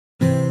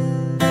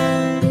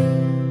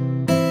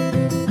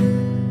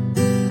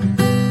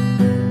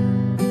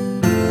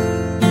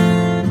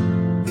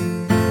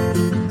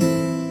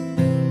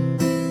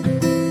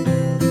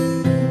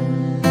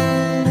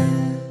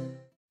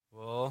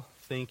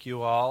thank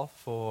you all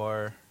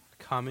for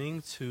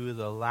coming to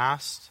the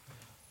last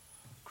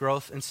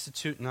Growth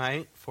Institute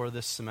night for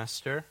this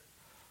semester.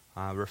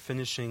 We're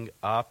finishing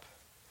up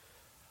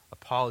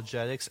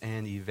apologetics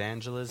and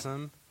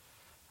evangelism,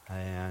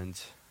 and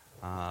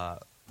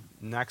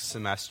next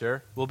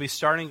semester we'll be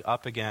starting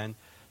up again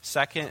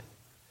second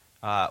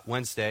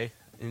Wednesday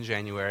in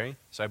January,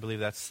 so I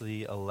believe that's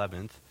the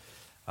 11th.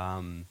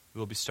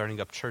 We'll be starting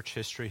up church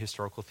history,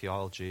 historical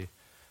theology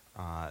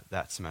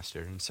that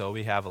semester, and so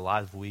we have a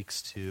lot of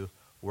weeks to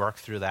work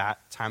through that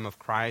time of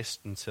Christ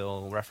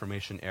until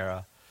Reformation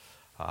era,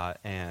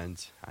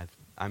 and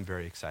I'm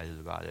very excited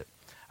about it.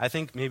 I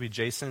think maybe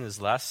Jason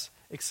is less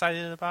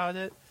excited about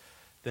it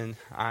than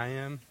I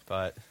am,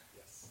 but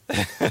yes, that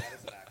is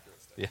an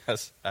accurate statement.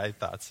 Yes, I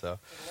thought so.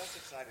 I'm less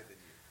excited than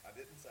you. I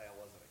didn't say I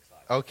wasn't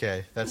excited.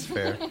 Okay, that's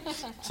fair.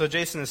 So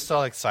Jason is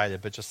still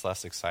excited, but just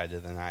less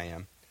excited than I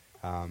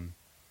am.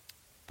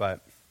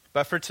 But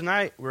for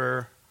tonight,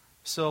 we're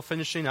still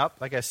finishing up,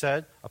 like I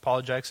said,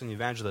 apologetics and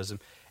evangelism.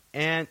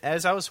 And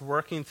as I was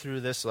working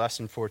through this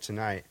lesson for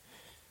tonight,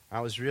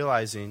 I was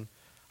realizing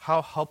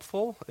how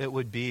helpful it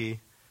would be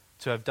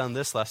to have done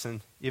this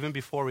lesson even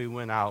before we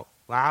went out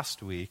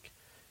last week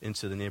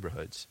into the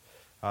neighborhoods.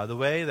 The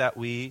way that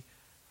we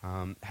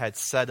had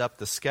set up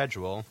the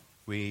schedule,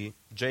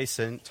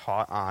 Jason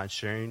taught on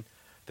sharing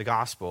the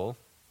gospel,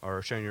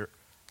 or sharing your,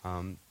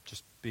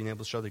 just being able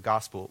to show the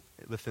gospel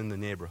within the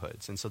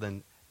neighborhoods. And so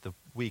then the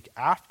week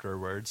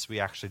afterwards,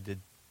 we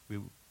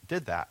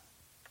did that.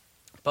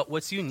 But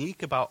what's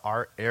unique about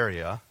our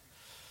area,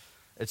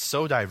 it's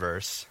so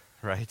diverse,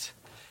 right?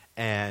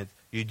 And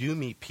you do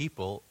meet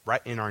people right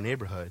in our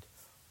neighborhood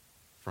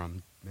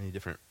from many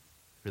different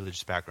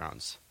religious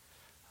backgrounds.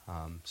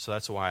 So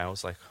that's why I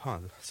was like,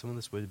 some of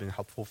this would have been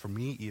helpful for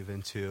me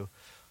even to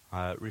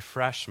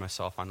refresh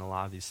myself on a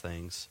lot of these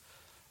things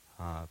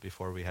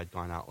before we had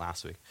gone out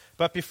last week.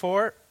 But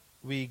before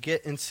we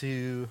get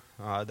into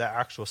the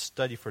actual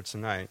study for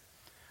tonight,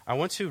 I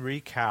want to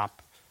recap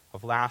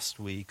of last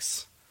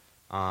week's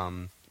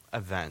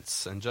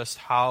events and just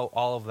how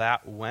all of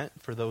that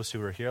went for those who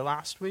were here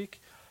last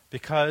week.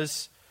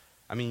 Because,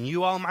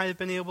 you all might have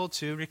been able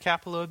to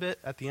recap a little bit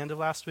at the end of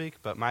last week,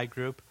 but my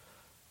group,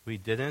 we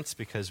didn't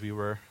because we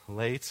were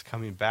late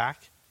coming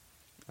back.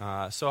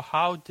 So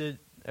how did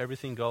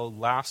everything go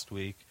last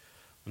week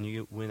when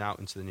you went out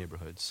into the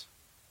neighborhoods?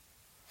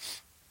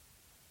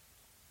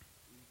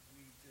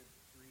 We did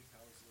 3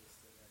 houses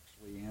that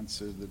actually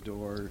answered the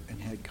door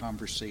and had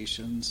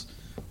conversations.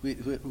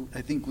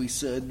 I think we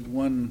said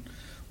one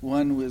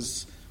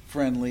was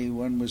friendly,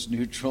 one was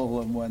neutral,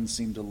 and one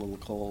seemed a little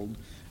cold.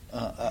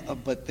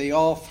 But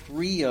all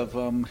 3 of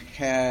them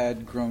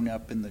had grown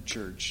up in the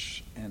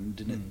church and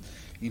didn't.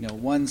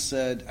 One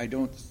said, "I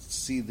don't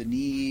see the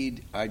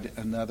need."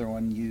 Another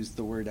one used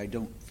the word, "I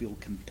don't feel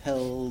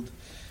compelled."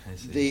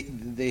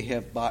 They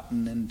have bought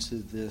into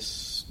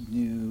this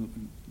new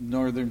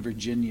Northern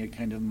Virginia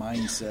kind of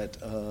mindset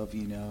of,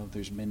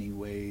 there's many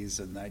ways,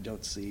 and I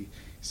don't see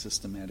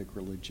systematic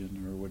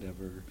religion or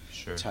whatever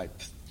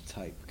type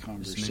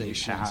conversations.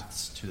 There's many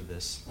paths to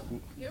this.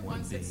 Yeah,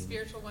 one said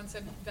spiritual, one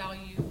said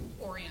value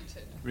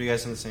oriented. Were you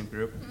guys in the same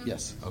group? Mm-hmm.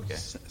 Yes. Okay.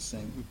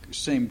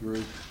 Same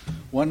group.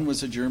 One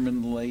was a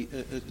German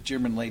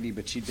lady,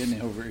 but she'd been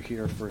over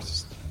here for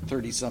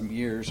 30-some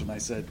years, and I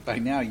said, "By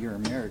now you're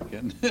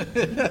American,"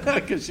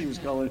 because she was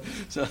calling.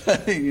 So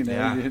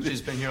yeah,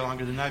 she's been here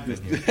longer than I've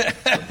been here.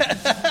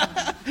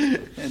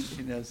 And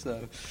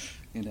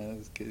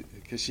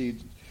because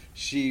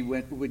she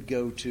would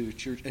go to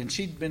church, and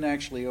she'd been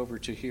actually over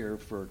to here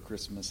for a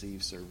Christmas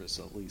Eve service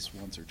at least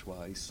once or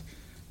twice.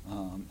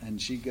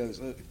 And she goes,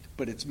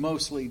 but it's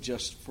mostly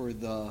just for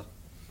the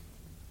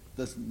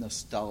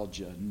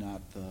nostalgia,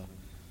 not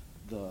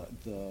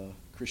the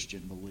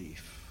Christian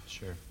belief.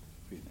 Sure.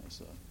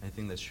 So. I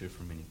think that's true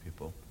for many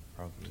people,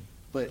 probably.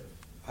 But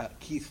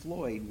Keith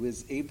Floyd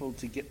was able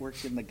to get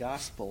work in the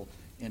gospel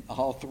in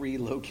all 3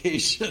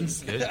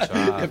 locations. Good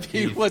job. If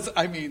he was,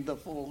 the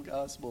full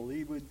gospel,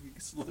 he would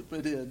slip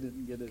it in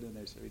and get it in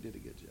there. So he did a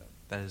good job.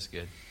 That is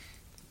good.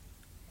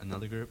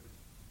 Another group?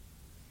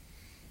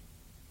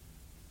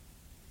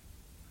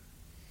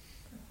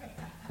 I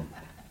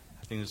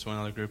think there's one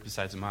other group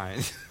besides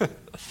mine. We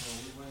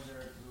went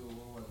there to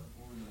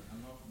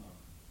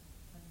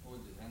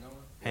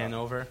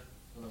Hanover?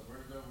 So the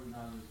first girl we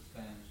now is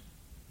Spanish.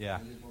 Yeah.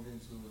 We just moved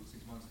into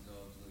 6 months ago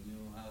to the new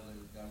house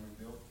that got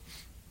rebuilt.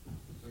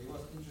 So he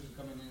was interested in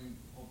coming in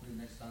hopefully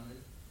next Sunday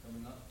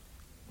coming up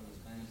for the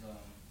Spanish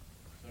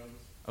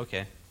service.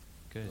 Okay,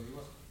 good. So he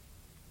was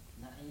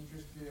not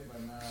interested,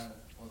 but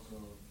not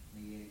also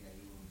negating that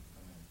he wouldn't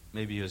come in.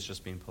 Maybe he was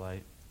just being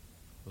polite.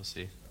 We'll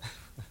see.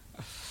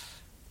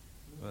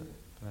 But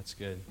that's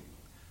good.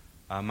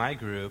 My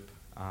group,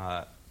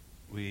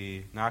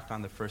 we knocked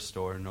on the first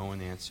door. No one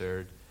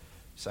answered.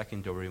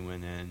 Second door we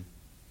went in.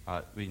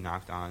 We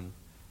knocked on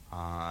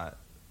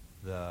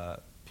the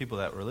people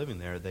that were living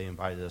there. They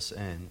invited us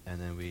in, and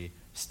then we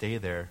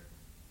stayed there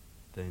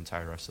the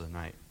entire rest of the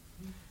night.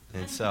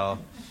 And so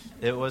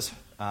it was,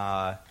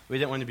 we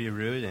didn't want to be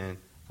rude and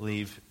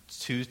leave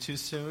too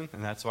soon,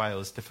 and that's why it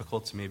was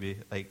difficult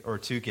to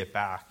to get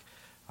back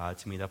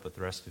to meet up with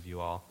the rest of you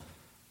all.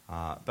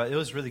 But it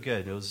was really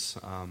good. It was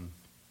a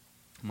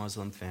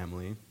Muslim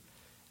family,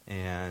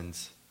 and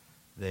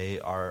they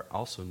are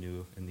also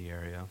new in the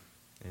area,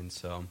 and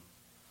so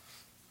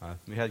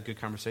we had good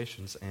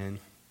conversations and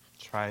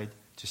tried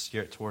to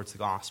steer it towards the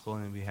gospel,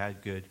 and we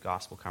had good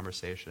gospel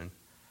conversation.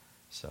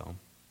 So,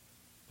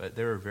 but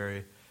they were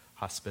very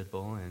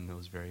hospitable, and it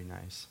was very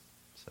nice.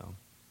 So,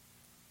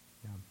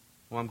 yeah.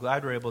 Well, I'm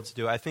glad we're able to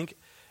do it. I think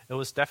it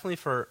was definitely,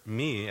 for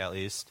me at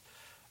least,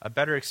 a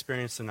better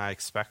experience than I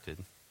expected.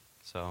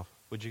 So,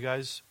 would you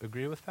guys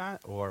agree with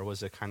that? Or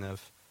was it kind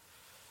of,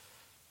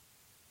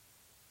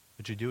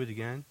 would you do it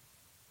again?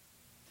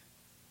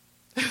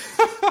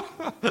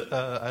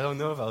 I don't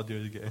know if I'll do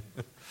it again.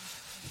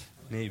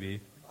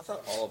 Maybe. I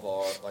thought all of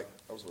our,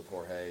 I was with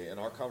Jorge, and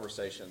our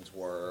conversations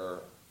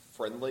were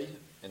friendly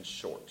and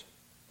short.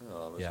 It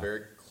was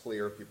very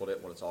clear people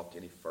didn't want to talk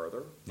any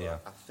further. But Yeah.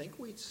 I think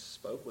we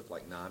spoke with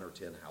 9 or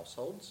 10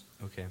 households.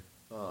 Okay.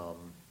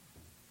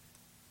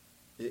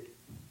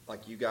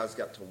 You guys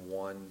got to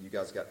 1, you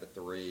guys got to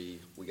 3,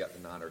 we got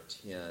to 9 or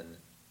 10.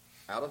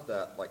 Out of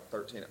that,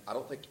 13, I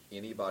don't think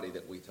anybody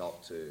that we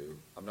talked to,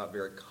 I'm not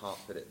very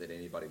confident that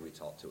anybody we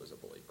talked to is a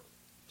believer.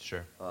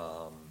 Sure.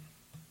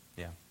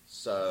 Yeah.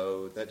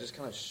 So that just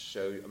kind of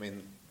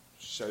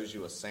shows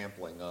you a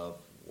sampling of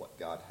what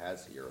God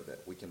has here,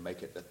 that we can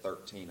make it to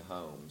 13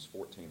 homes,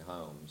 14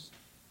 homes,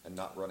 and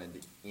not run into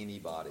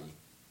anybody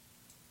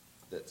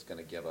that's going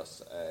to give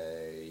us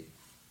a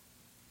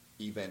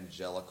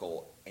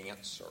evangelical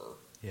answer.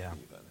 Yeah.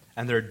 Even.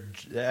 And they're,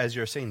 as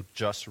you're saying,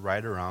 just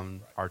right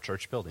around our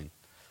church building.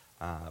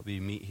 We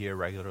meet here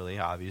regularly,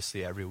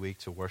 obviously, every week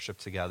to worship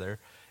together.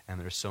 And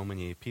there's so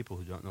many people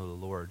who don't know the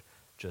Lord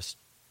just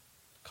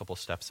a couple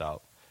steps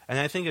out. And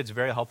I think it's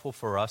very helpful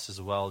for us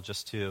as well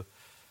just to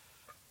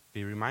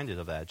be reminded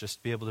of that.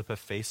 Just be able to put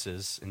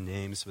faces and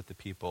names with the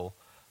people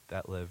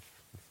that live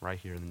right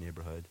here in the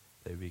neighborhood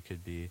that we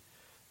could be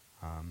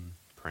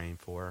praying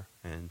for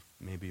and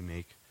maybe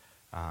make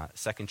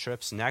second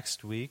trips.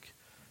 Next week,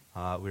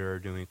 we're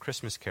doing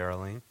Christmas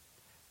caroling.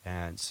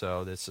 And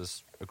so this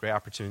is a great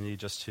opportunity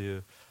just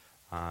to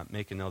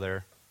make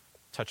another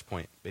touch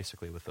point,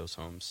 basically, with those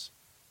homes.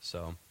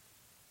 So,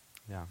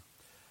 yeah.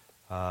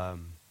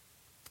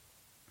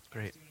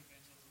 Great. Doing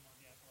evangelism on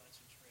the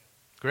Appalachian Trail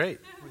Great.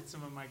 with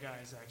some of my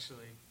guys.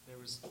 Actually,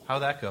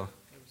 How'd that go?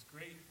 it was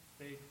great.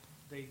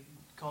 They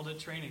called it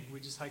training. We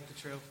just hiked the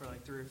trail for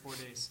 3 or 4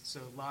 days. So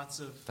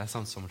lots of That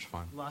sounds so much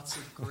fun.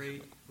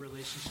 great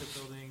relationship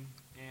building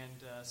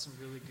and some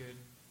really good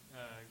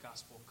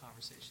gospel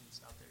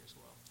conversations out there as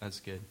well.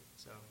 That's good.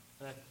 So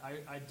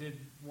I did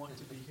want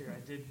to be here. I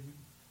did,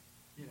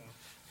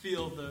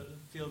 feel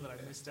that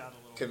I missed out a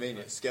little.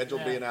 Convenient. bit. Schedule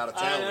Yeah. being out of I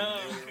town. know.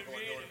 and we were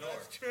going door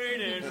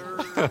to door.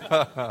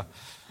 Convenient.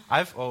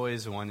 I've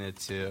always wanted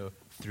to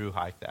through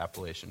hike the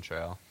Appalachian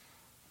Trail,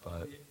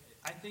 but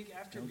I think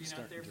after Don't being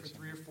start out there in for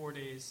December. 3 or 4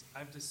 days,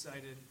 I've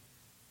decided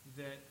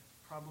that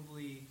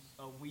probably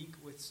a week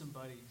with some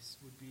buddies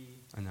would be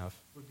enough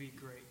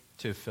great.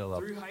 to fill up.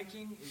 Through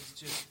hiking is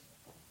just,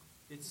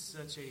 it's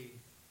such a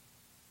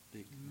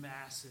Big.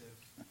 massive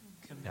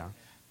commitment.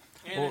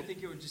 And Well- I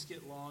think it would just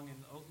get long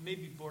and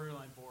maybe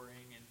borderline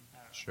boring. And I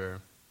don't know.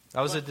 Sure. That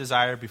was a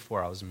desire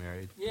before I was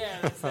married. Yeah,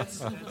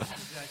 that's exactly right.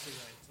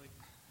 It's like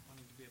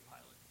wanting to be a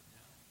pilot.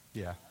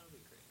 Yeah. That'll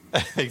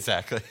be great.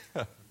 Exactly.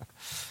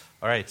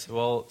 All right.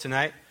 Well,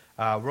 tonight,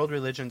 world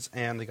religions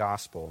and the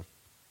gospel.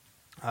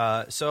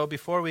 So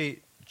before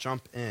we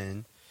jump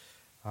in,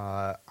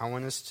 I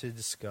want us to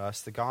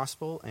discuss the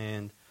gospel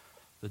and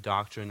the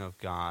doctrine of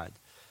God.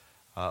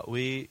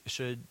 We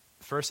should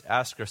first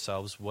ask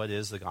ourselves, what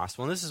is the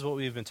gospel? And this is what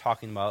we've been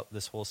talking about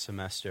this whole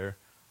semester,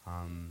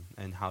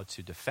 and how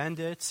to defend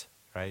it,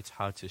 right?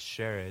 How to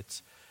share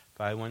it.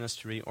 But I want us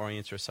to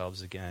reorient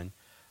ourselves again.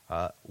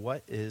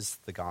 What is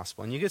the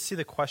gospel? And you can see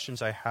the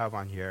questions I have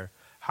on here.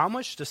 How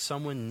much does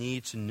someone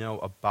need to know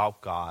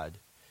about God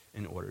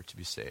in order to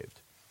be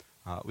saved?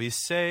 We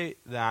say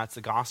that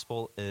the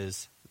gospel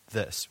is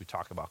this. We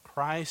talk about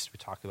Christ. We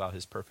talk about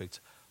his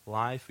perfect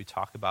life. We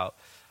talk about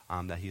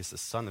that he is the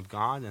Son of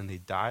God and he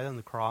died on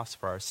the cross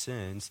for our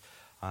sins.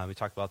 We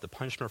talk about the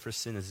punishment for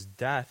sin is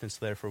death, and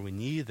so therefore we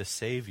need the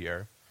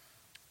Savior,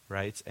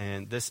 right?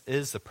 And this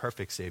is the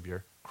perfect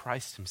Savior,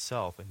 Christ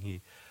himself, and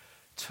he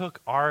took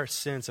our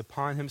sins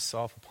upon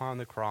himself on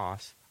the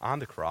cross,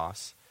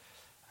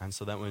 and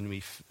so that when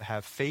we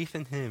have faith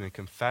in him and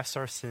confess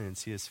our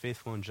sins, he is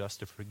faithful and just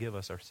to forgive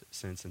us our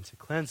sins and to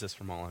cleanse us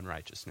from all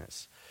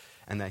unrighteousness.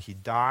 And that he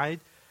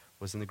died,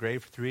 was in the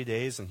grave for 3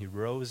 days, and he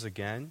rose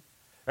again.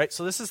 Right?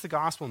 So this is the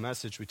gospel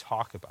message we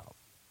talk about.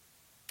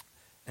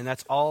 And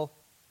that's all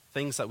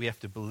things that we have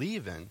to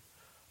believe in.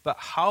 But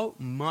how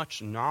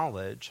much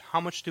knowledge,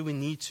 how much do we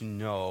need to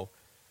know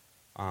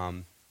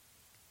of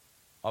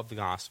the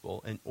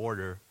gospel in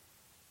order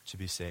to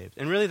be saved?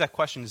 And really that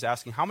question is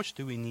asking, how much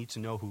do we need to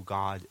know who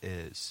God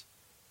is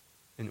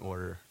in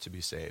order to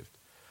be saved?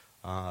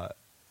 When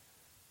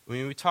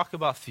we talk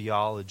about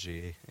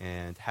theology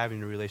and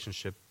having a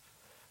relationship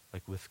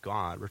like with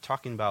God. We're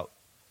talking about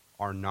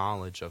our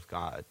knowledge of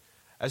God.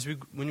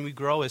 When we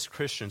grow as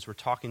Christians, we're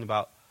talking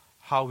about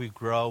how we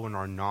grow in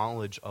our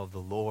knowledge of the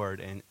Lord,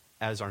 and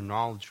as our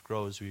knowledge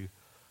grows, we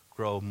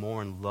grow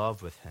more in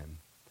love with him.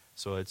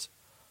 So it's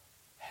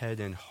head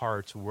and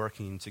heart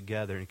working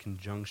together in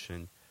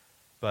conjunction.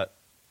 But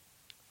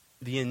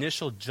the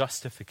initial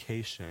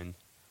justification,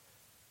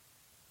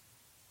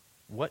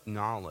 what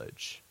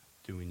knowledge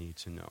do we need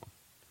to know?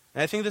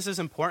 And I think this is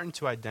important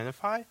to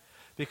identify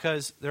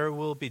because there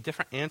will be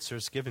different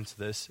answers given to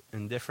this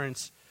in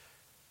different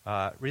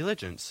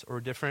religions or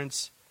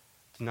different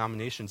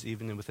denominations,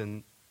 even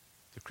within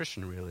the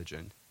Christian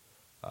religion.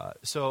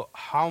 So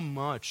how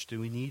much do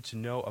we need to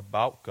know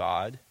about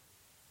God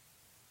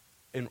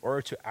in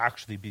order to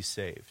actually be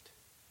saved?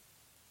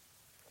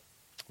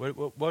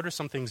 What are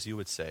some things you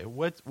would say?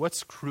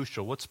 What's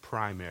crucial? What's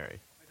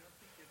primary?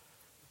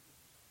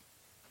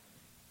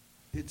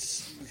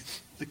 It's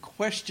the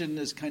question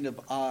is kind of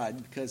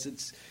odd because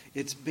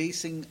it's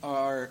basing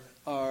our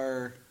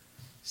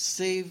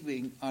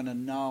saving on a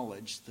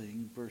knowledge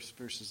thing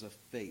versus a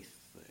faith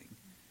thing.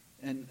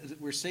 And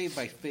we're saved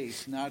by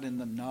faith, not in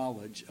the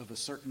knowledge of a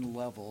certain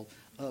level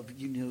of,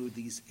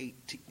 these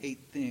eight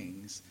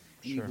things.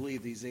 And Sure. You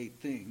believe these 8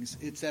 things.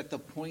 It's at the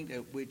point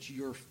at which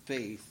your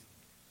faith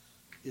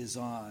is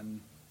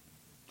on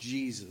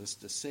Jesus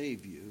to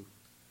save you.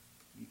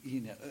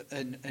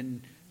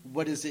 And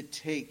what does it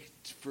take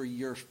for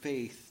your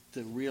faith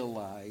to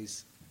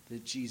realize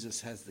that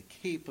Jesus has the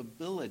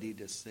capability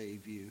to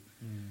save you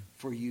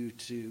for you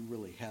to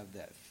really have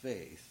that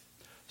faith?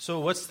 So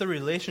what's the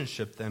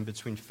relationship then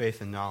between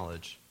faith and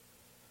knowledge?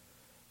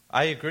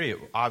 I agree,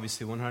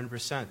 obviously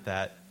 100%,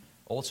 that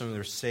ultimately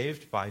we're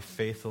saved by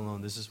faith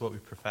alone. This is what we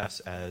profess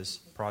as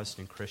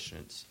Protestant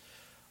Christians.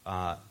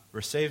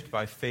 We're saved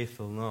by faith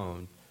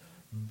alone,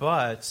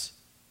 but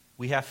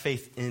we have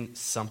faith in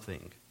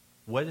something.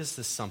 What is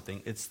this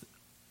something? It's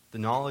the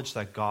knowledge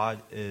that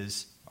God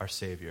is our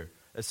Savior.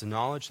 It's the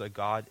knowledge that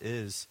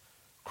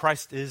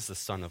Christ is the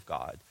Son of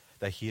God,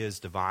 that he is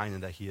divine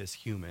and that he is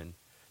human,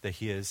 that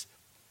he is,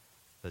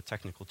 the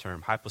technical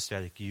term,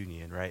 hypostatic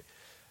union, right?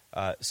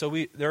 So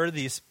there are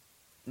these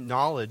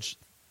knowledge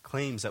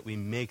claims that we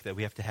make that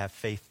we have to have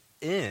faith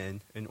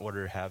in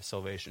order to have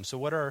salvation. So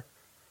what are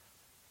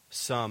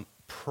some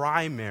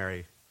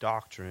primary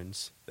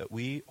doctrines that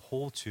we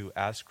hold to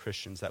as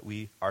Christians that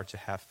we are to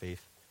have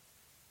faith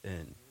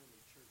in?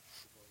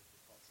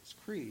 Apostles'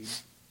 Creed,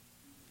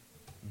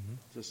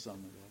 to some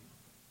of them.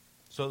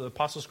 So the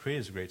Apostles' Creed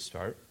is a great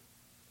start.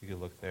 You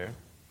could look there.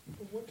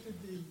 But what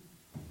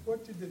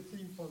did the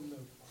thief on the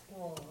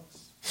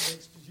cross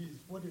next to Jesus,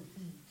 what did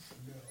he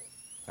know?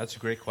 That's a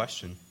great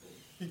question.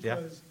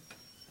 Because,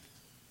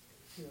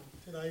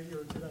 tonight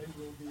we'll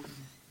be in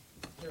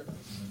paradise,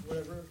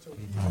 whatever, so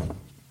he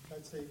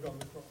got saved on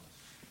the cross.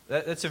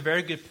 That's a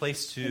very good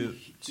place to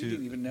He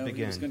didn't even know begin.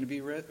 he was going to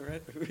be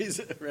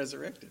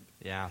resurrected.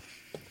 Yeah,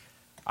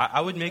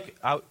 I would make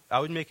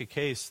a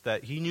case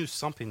that he knew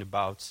something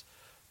about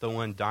the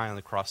one dying on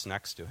the cross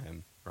next to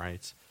him,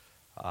 right?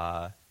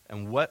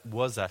 And what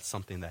was that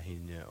something that he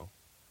knew?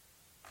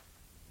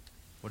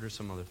 What are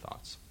some other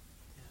thoughts?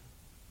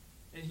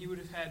 Yeah. And he would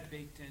have had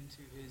baked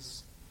into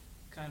his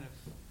kind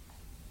of,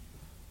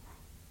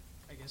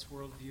 I guess,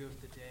 worldview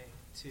of the day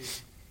too.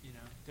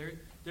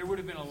 There would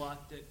have been a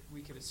lot that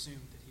we could assume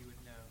that he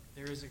would know.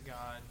 There is a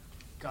God.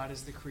 God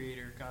is the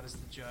creator. God is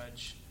the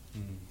judge.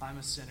 I'm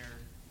a sinner.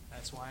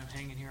 That's why I'm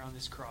hanging here on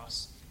this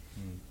cross,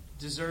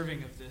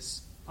 deserving of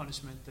this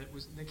punishment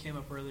that came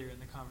up earlier in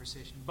the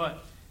conversation.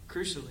 But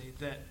crucially,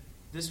 that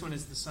this one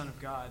is the Son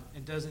of God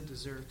and doesn't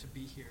deserve to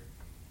be here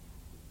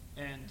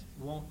and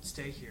won't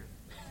stay here.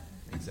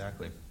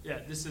 Exactly. Yeah,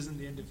 this isn't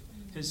the end of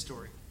his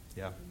story.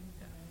 Yeah.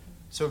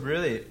 So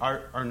really,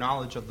 our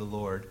knowledge of the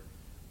Lord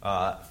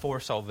for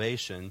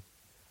salvation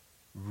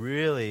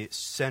really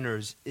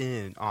centers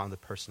in on the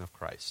person of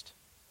Christ,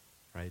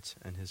 right,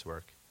 and his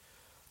work.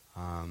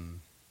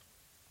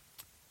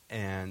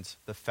 And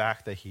the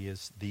fact that he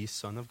is the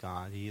Son of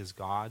God, he is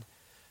God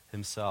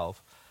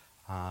himself,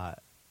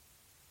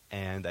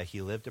 and that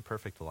he lived a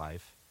perfect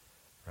life,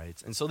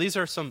 right? And so these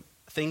are some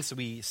things that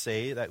we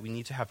say that we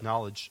need to have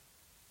knowledge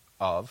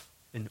of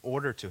in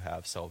order to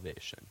have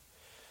salvation.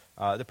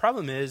 The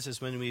problem is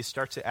when we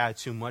start to add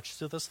too much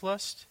to this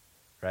list,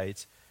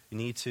 right? You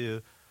need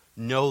to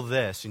know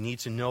this, you need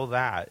to know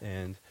that,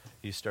 and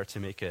you start to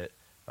make it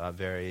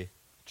very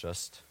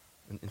just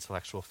an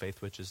intellectual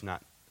faith, which is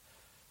not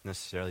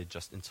necessarily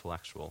just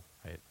intellectual,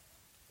 right?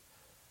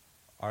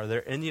 Are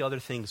there any other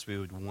things we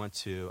would want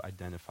to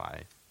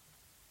identify?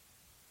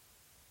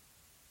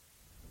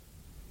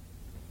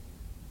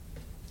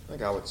 I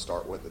think I would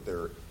start with that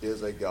there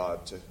is a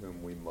God to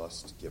whom we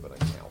must give an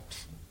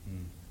account,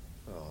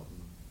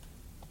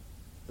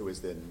 who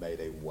has then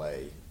made a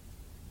way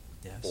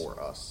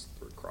for us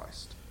through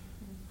Christ.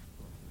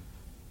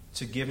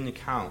 To give an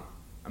account.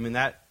 I mean,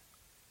 that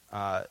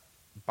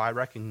by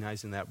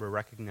recognizing that, we're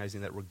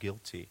recognizing that we're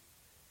guilty,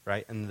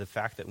 right? And the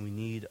fact that we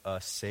need a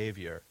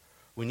Savior.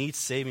 we need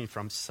saving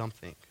from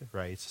something,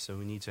 right? So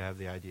we need to have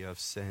the idea of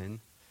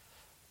sin.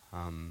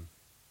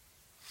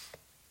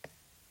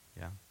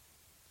 Yeah.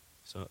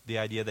 So the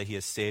idea that he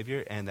is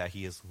Savior and that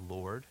he is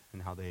Lord,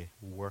 and how they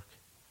work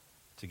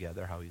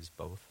together, how he's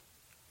both.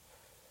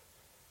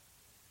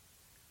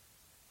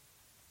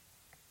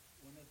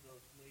 One of the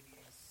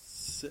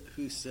ladies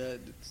who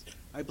said,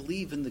 I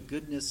believe in the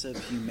goodness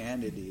of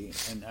humanity.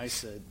 And I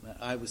said,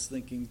 I was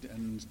thinking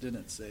and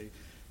didn't say,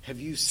 have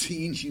you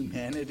seen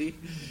humanity?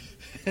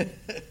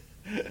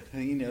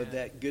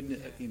 That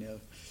goodness,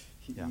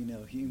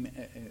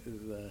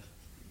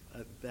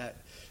 that.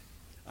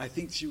 I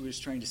think she was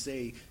trying to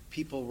say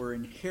people were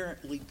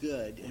inherently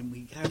good and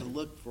we had to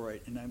look for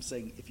it. And I'm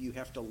saying if you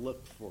have to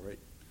look for it,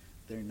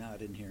 they're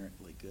not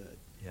inherently good.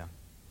 Yeah.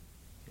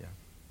 Yeah.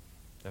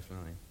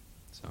 Definitely.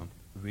 So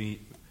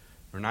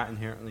we're not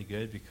inherently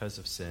good because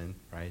of sin,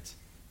 right?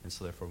 And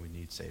so therefore we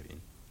need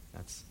saving.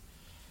 That's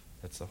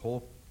the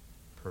whole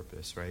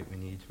purpose, right? We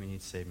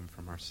need saving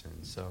from our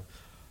sins.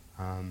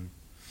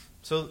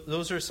 So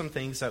those are some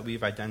things that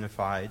we've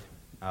identified.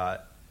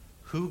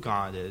 Who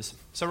God is.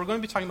 So we're going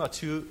to be talking about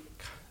two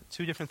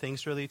different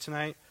things really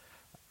tonight.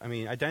 I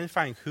mean,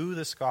 identifying who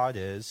this God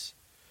is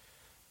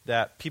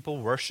that people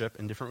worship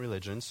in different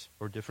religions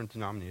or different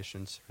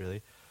denominations,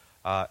 really,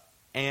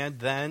 and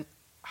then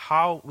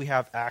how we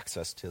have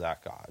access to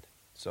that God.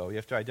 So you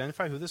have to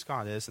identify who this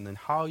God is, and then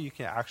how you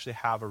can actually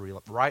have a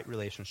right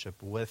relationship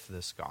with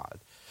this God.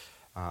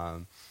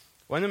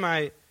 One of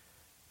my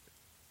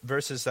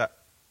verses that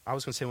I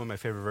was going to say one of my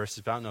favorite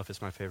verses, but I don't know if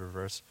it's my favorite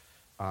verse.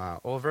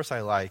 A verse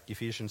I like,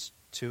 Ephesians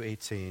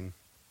 2:18.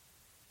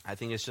 I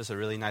think it's just a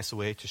really nice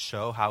way to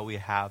show how we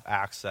have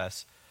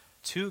access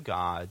to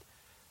God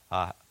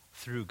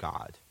through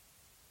God.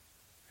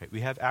 Right? We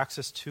have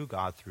access to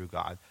God,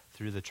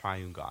 through the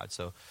triune God.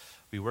 So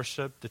we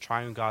worship the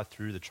triune God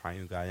through the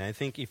triune God. And I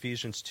think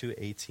Ephesians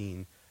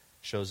 2:18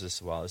 shows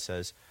this well. It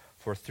says,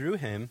 for through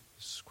him,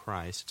 this is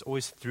Christ, it's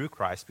always through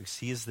Christ because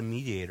he is the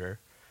mediator.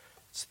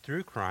 It's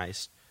through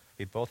Christ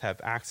we both have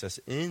access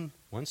in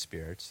one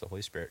Spirit, it's the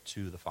Holy Spirit,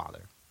 to the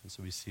Father. And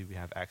so we see we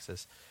have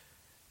access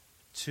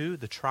to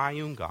the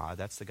triune God,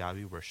 that's the God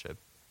we worship,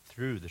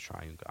 through the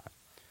triune God.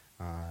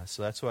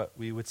 So that's what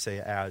we would say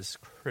as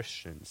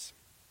Christians.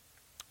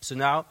 So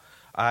now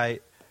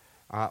I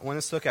want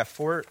us to look at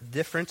 4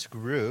 different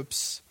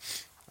groups,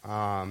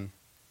 and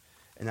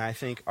I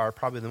think are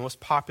probably the most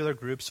popular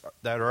groups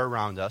that are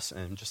around us,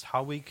 and just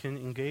how we can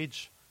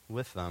engage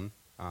with them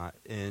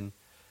in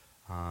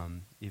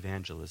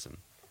evangelism.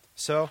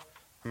 So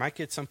I might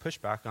get some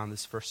pushback on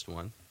this first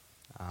one.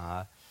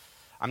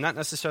 I'm not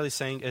necessarily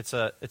saying it's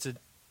a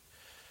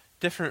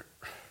different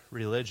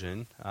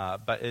religion,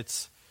 but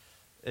it's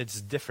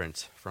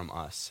different from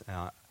us.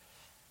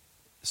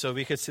 So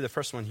we could see the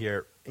first one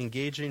here,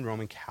 engaging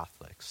Roman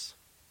Catholics.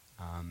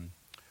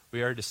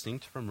 We are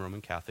distinct from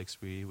Roman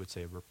Catholics. We would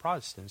say we're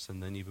Protestants,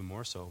 and then even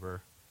more so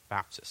we're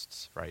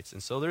Baptists, right?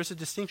 And so there's a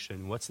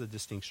distinction. What's the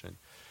distinction?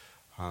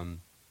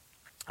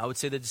 I would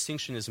say the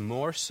distinction is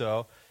more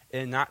so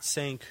in not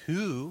saying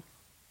who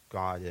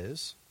God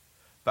is,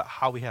 but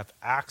how we have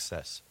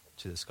access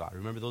to this God.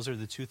 Remember, those are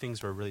the two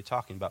things we're really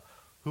talking about.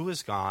 Who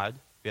is God?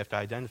 We have to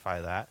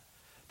identify that.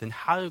 Then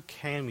how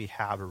can we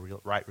have a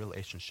right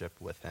relationship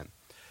with him?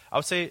 I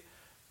would say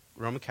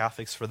Roman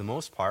Catholics, for the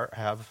most part,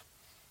 have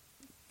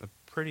a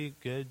pretty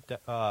good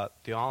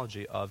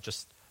theology of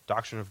just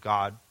doctrine of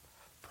God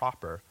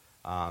proper,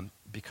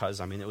 because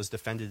it was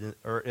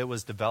it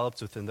was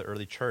developed within the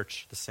early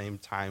church the same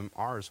time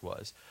ours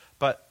was.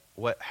 But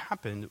what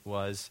happened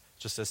was,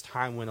 just as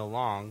time went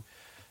along,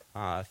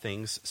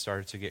 things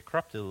started to get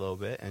corrupted a little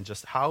bit, and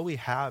just how we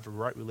have a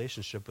right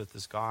relationship with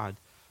this God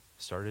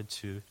started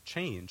to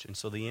change. And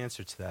so the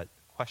answer to that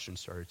question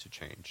started to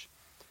change.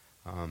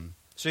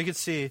 So you can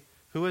see,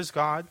 who is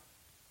God?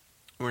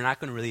 We're not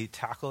going to really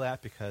tackle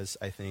that because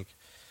I think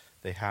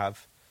they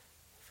have,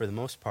 for the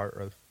most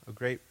part, a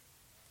great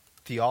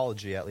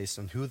theology, at least,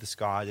 on who this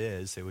God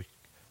is. They would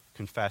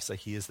confess that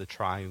he is the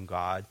triune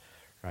God,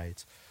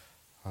 right?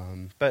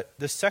 But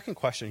the second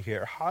question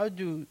here, how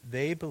do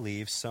they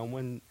believe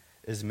someone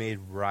is made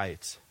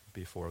right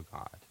before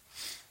God?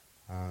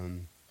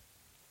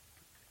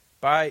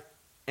 By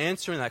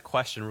answering that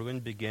question, we're going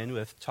to begin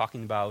with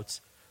talking about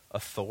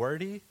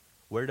authority.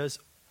 Where does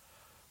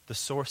the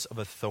source of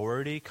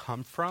authority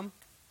come from?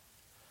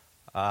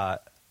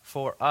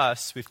 For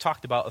us, we've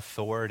talked about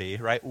authority,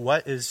 right?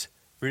 What is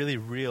really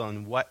real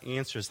and what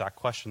answers that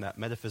question, that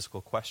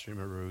metaphysical question?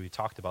 Remember, we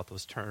talked about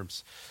those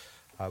terms.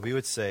 We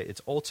would say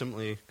it's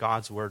ultimately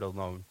God's word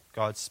alone,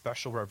 God's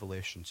special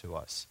revelation to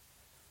us.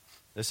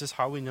 This is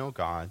how we know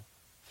God,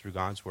 through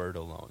God's word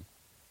alone,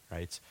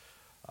 right?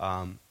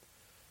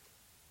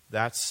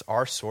 That's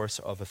our source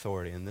of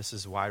authority, and this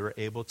is why we're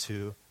able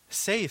to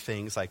say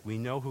things like we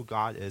know who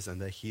God is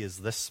and that he is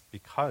this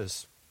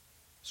because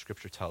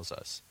Scripture tells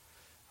us.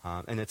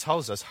 And it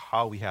tells us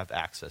how we have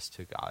access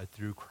to God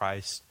through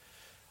Christ,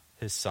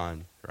 his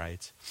Son,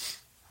 right?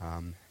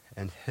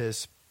 And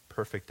his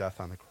perfect death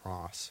on the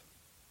cross.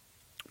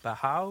 But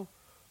how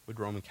would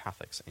Roman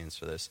Catholics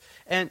answer this?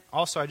 And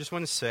also, I just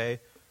want to say,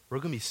 we're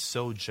going to be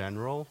so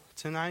general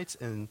tonight,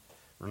 and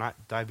we're not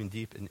diving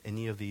deep in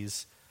any of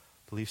these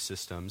belief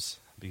systems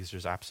because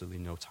there's absolutely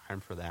no time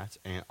for that.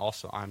 And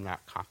also, I'm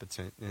not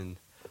competent in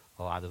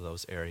a lot of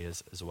those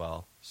areas as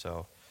well.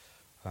 So,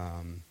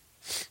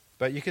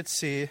 but you could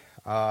see,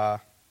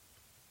 like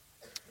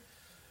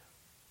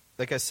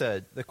I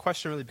said, the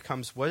question really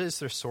becomes, what is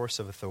their source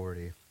of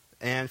authority?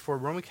 And for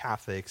Roman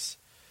Catholics,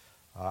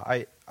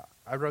 I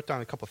wrote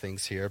down a couple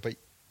things here, but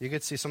you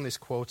could see some of these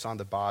quotes on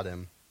the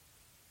bottom.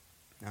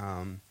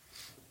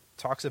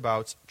 Talks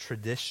about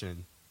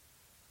tradition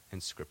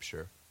in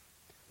Scripture.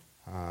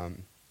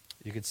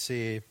 You could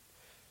see,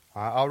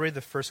 I'll read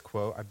the first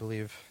quote, I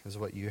believe is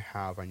what you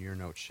have on your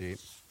note sheet.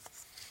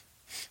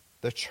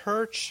 The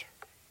church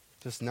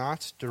does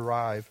not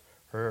derive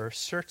her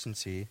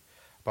certainty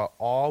about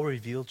all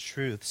revealed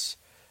truths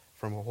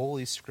from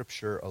Holy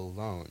Scripture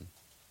alone.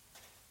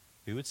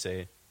 We would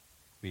say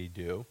we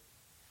do,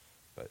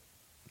 but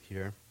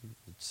here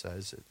it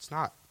says it's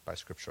not by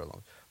Scripture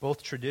alone.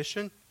 Both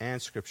tradition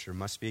and Scripture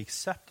must be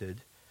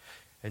accepted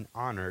and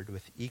honored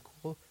with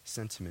equal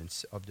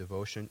sentiments of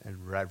devotion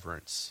and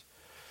reverence.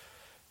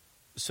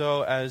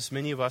 So, as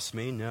many of us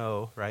may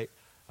know, right,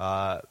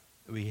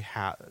 we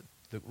have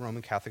the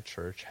Roman Catholic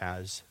Church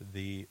has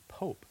the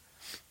Pope,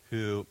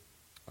 who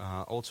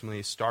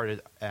ultimately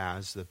started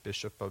as the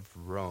Bishop of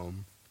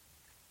Rome,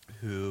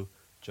 who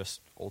just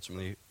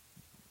ultimately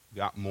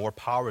got more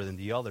power than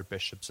the other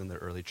bishops in the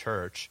early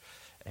church,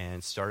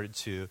 and started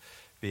to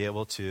be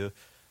able to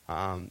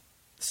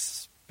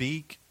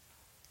speak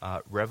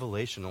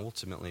revelation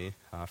ultimately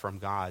from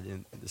God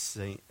in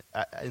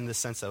the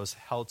sense that was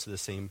held to the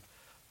same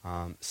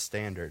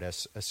standard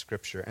as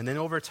Scripture. And then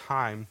over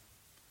time,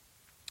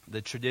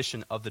 the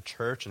tradition of the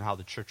church and how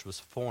the church was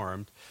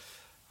formed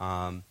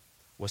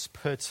was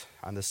put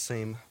on the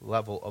same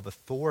level of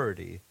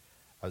authority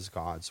as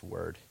God's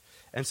word.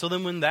 And so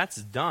then when that's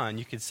done,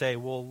 you could say,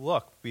 well,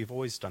 look, we've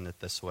always done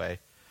it this way.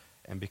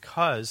 And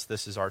because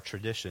this is our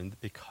tradition,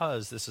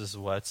 because this is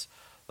what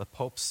the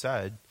Pope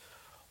said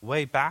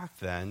way back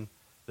then,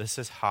 this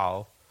is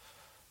how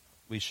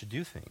we should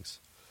do things.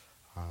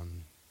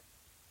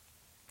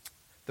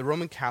 The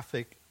Roman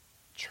Catholic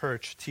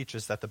Church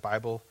teaches that the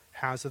Bible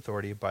has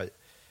authority, but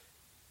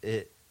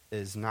it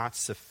is not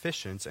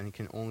sufficient and it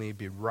can only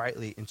be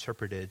rightly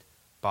interpreted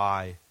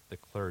by the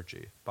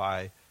clergy,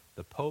 by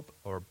the Pope,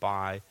 or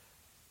by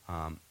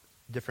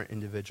different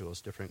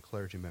individuals, different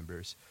clergy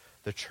members.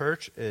 The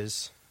church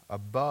is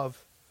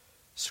above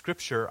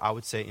Scripture, I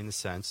would say, in a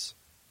sense,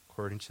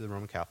 according to the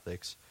Roman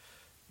Catholics,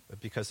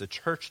 because the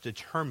church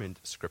determined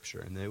Scripture.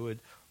 And they would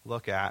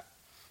look at,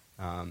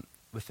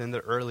 within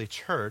the early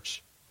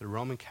church, the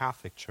Roman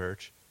Catholic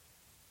Church,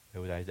 they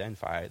would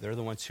identify. They're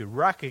the ones who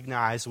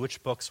recognize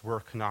which books were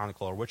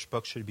canonical or which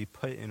books should be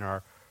put in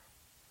our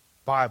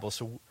Bible.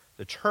 So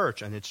the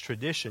church and its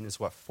tradition is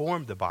what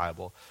formed the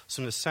Bible.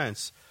 So in a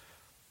sense,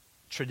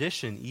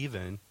 tradition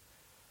even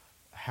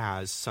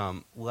has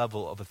some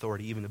level of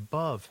authority even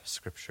above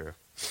Scripture.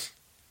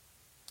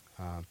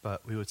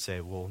 But we would say,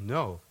 well,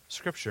 no,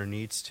 Scripture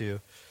needs to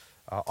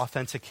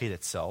authenticate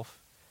itself,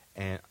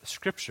 and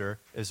Scripture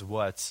is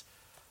what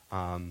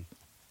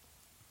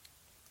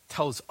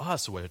tells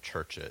us what a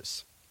church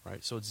is,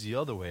 right? So it's the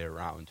other way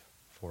around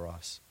for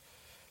us.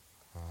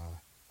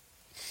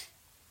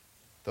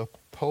 The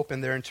Pope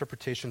and their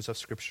interpretations of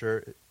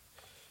Scripture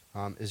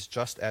is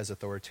just as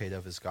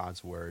authoritative as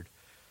God's Word,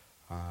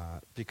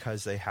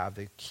 because they have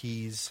the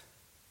keys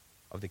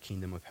of the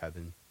kingdom of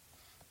heaven,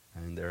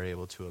 and they're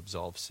able to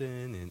absolve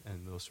sin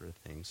and those sort of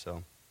things.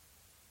 So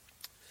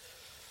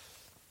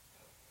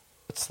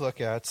let's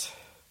look at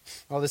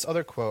this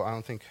other quote I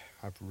don't think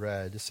I've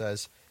read. It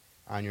says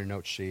on your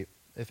note sheet,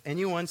 if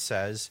anyone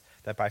says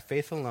that by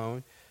faith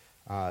alone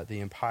the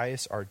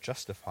impious are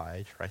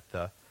justified, right,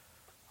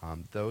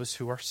 those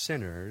who are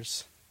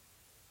sinners,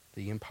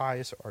 the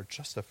impious are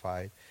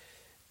justified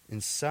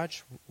in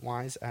such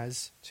wise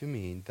as to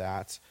mean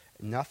that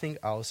nothing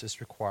else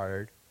is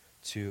required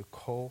to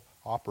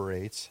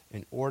cooperate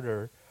in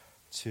order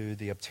to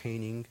the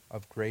obtaining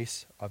of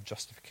grace of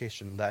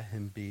justification, let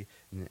him be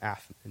an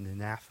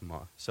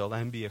anathema. So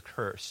let him be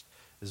accursed,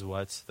 is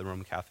what the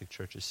Roman Catholic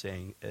Church is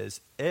saying,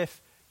 is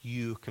if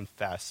you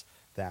confess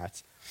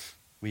that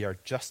we are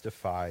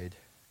justified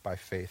by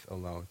faith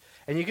alone.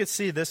 And you can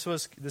see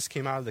this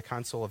came out of the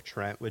Council of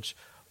Trent, which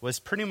was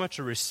pretty much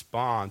a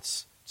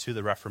response to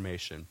the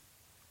Reformation.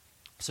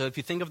 So if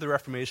you think of the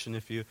Reformation,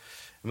 and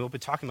we'll be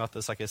talking about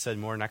this, like I said,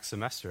 more next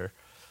semester,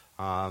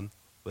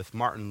 with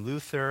Martin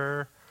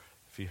Luther,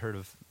 if you've heard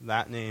of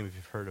that name, if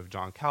you've heard of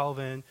John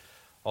Calvin,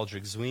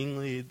 Aldrich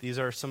Zwingli, these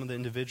are some of the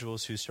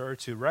individuals who started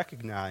to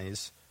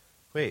recognize,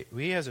 wait,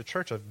 we as a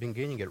church have been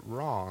getting it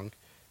wrong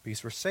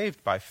because we're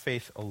saved by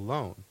faith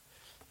alone.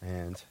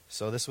 And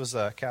so this was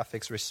a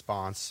Catholic's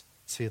response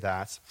to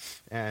that.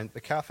 And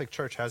the Catholic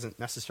Church hasn't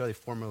necessarily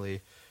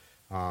formally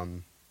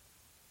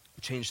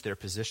changed their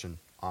position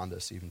on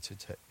this even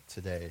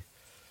today.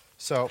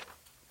 So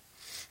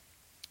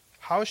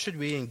how should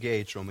we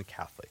engage Roman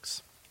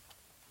Catholics?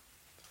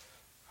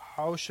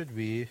 how should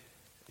we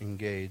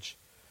engage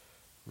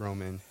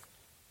Roman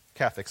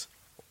Catholics?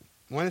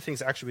 One of the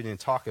things actually we didn't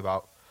talk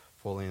about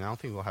fully, and I don't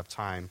think we'll have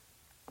time,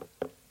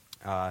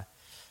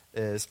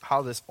 is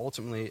how this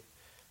ultimately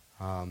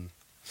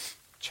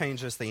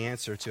changes the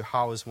answer to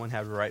how does one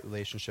have a right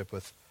relationship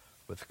with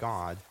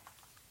God.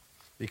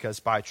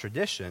 Because by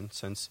tradition,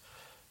 since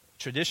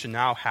tradition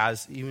now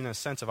has even a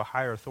sense of a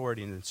higher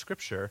authority than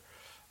Scripture,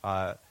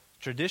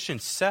 tradition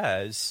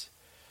says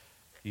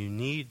you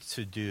need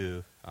to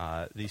do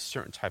these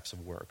certain types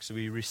of work. So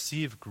we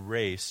receive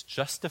grace,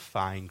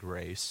 justifying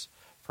grace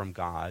from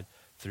God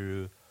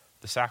through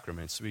the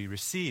sacraments. We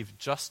receive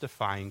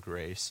justifying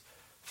grace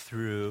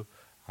through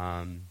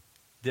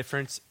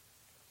different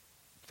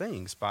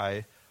things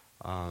by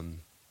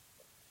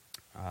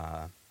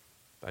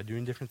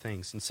doing different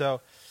things. And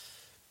so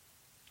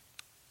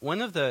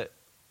one of the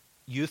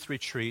youth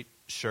retreat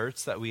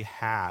shirts that we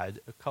had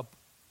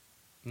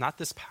not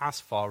this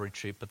past fall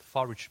retreat, but the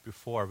fall retreat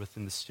before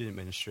within the student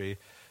ministry,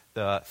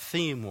 the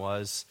theme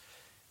was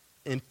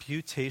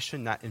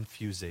imputation, not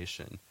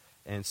infusation.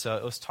 And so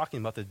it was talking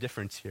about the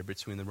difference here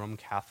between the Roman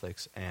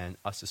Catholics and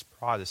us as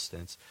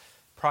Protestants.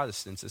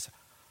 Protestants is,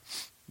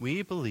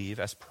 we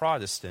believe as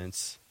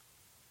Protestants,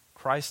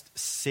 Christ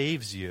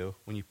saves you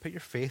when you put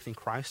your faith in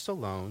Christ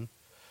alone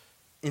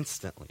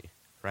instantly,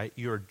 right?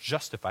 You are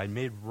justified,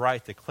 made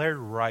right, declared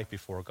right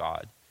before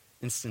God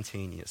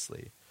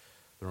instantaneously.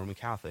 The Roman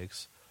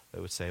Catholics, they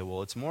would say,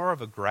 well, it's more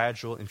of a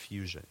gradual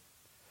infusion.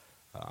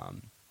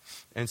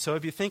 And so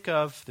if you think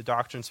of the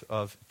doctrines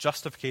of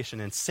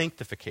justification and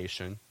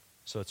sanctification,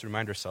 so let's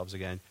remind ourselves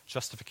again,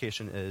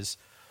 justification is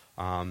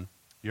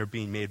you're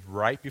being made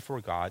right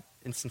before God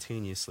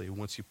instantaneously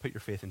once you put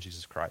your faith in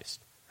Jesus Christ.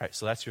 Right?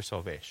 So that's your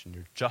salvation.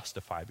 You're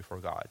justified before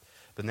God.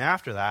 But then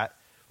after that,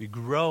 we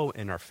grow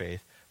in our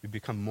faith. We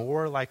become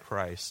more like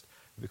Christ.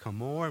 We become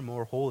more and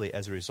more holy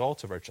as a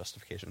result of our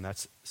justification.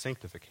 That's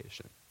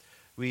sanctification.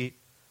 We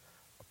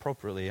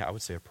appropriately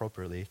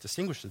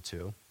distinguish the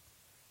two,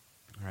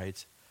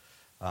 right?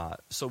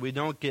 So we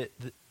don't get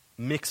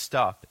mixed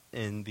up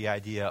in the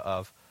idea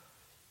of,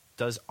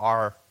 does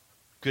our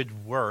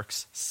good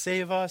works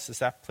save us? Does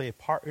that play a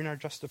part in our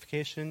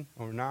justification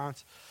or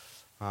not?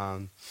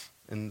 And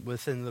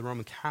within the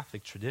Roman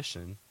Catholic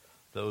tradition,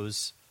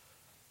 those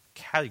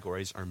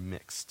categories are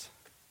mixed.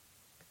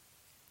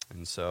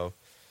 And so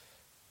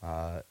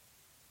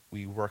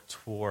we work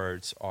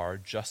towards our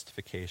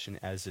justification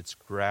as it's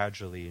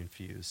gradually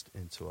infused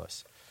into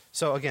us.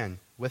 So again,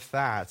 with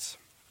that,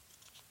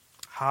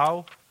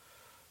 how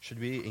should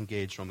we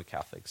engage Roman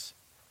Catholics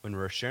when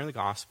we're sharing the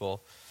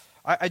gospel?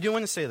 I do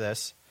want to say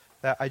this,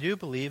 that I do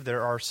believe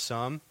there are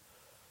some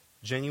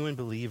genuine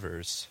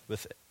believers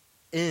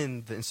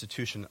within the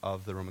institution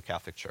of the Roman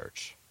Catholic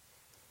Church.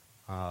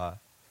 I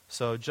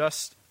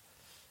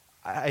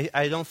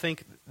don't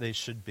think they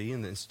should be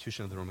in the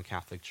institution of the Roman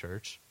Catholic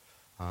Church.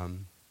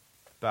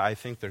 But I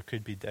think there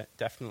could be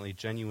definitely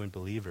genuine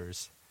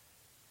believers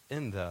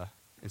in the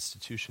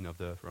institution of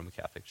the Roman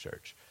Catholic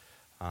Church.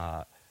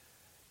 But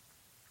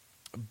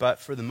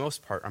for the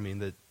most part, I mean,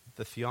 the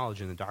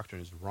theology and the doctrine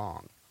is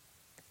wrong.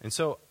 And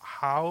so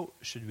how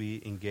should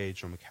we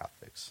engage Roman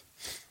Catholics?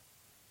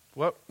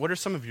 What are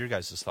some of your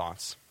guys'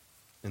 thoughts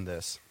in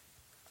this?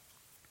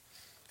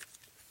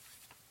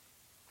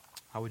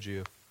 How would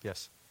you?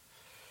 Yes.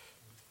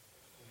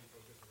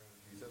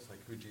 Jesus, like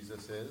who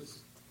Jesus is,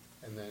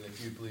 and then if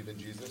you believe in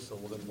Jesus, so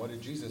well then what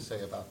did Jesus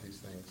say about these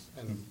things?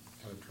 And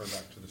kind of turn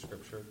back to the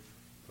Scripture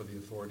for the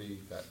authority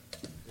that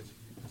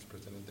is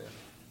presented there.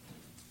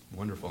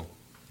 Wonderful.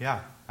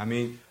 Yeah, I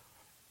mean,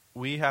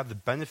 we have the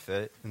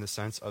benefit in the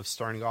sense of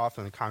starting off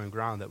on the common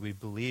ground that we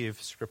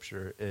believe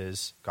Scripture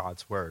is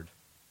God's Word,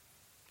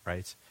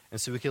 right?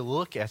 And so we can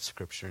look at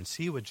Scripture and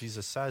see what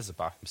Jesus says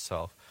about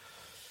himself.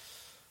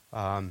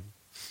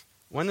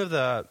 One of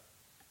the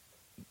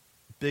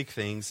big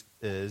things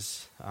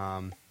is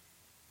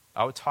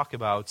I would talk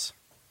about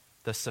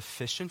the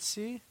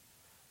sufficiency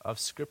of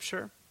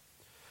Scripture.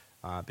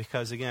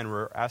 Because, again,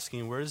 we're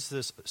asking, where is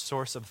this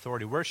source of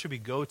authority? Where should we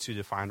go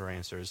to find our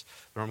answers?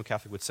 The Roman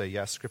Catholic would say,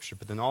 yes, Scripture,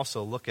 but then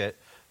also look at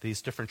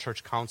these different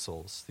church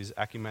councils, these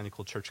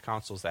ecumenical church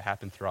councils that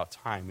happen throughout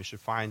time. We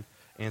should find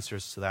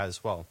answers to that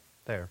as well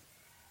there.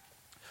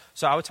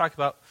 So I would talk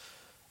about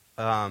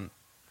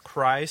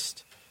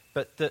Christ,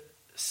 but the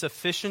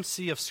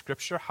sufficiency of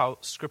Scripture, how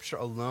Scripture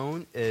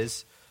alone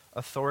is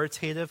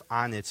authoritative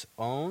on its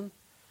own,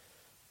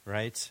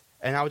 right?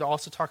 And I would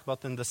also talk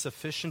about then the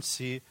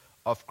sufficiency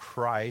of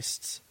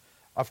Christ's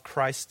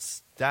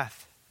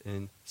death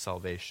in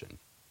salvation.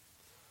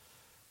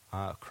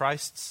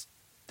 Christ's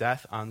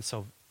death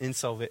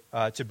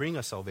to bring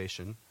us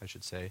salvation, I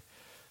should say,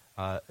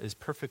 is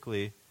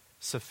perfectly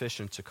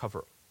sufficient to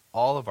cover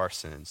all of our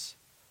sins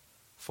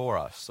for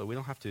us. So we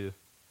don't have to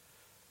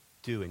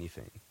do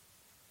anything,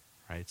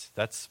 right?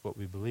 That's what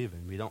we believe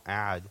in. We don't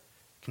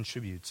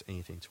contribute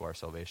anything to our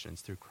salvation.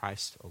 It's through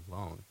Christ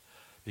alone,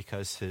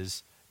 because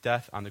his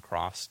death on the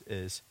cross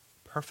is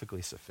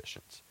perfectly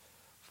sufficient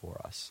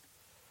for us.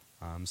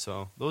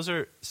 So those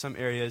are some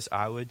areas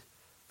I would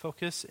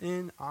focus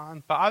in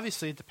on, but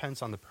obviously it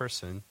depends on the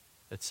person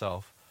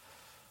itself.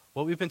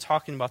 What we've been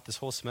talking about this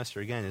whole semester,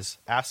 again, is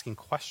asking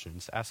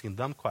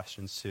them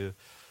questions, to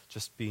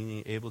just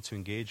being able to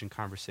engage in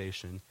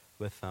conversation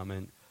with them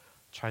and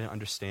try to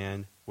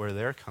understand where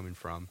they're coming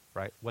from,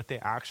 right? What they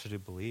actually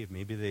believe.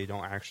 Maybe they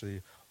don't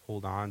actually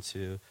hold on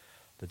to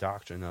the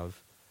doctrine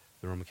of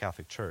the Roman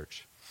Catholic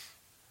Church.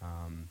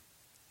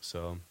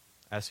 So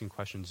asking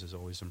questions is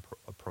always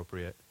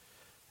appropriate,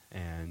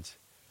 and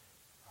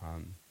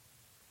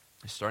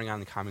starting on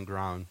the common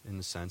ground in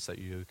the sense that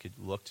you could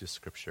look to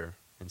Scripture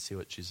and see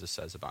what Jesus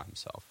says about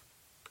himself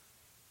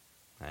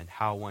and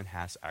how one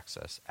has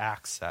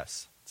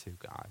access to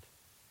God.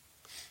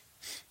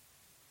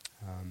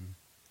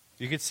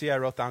 You could see I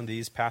wrote down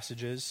these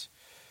passages,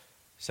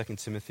 2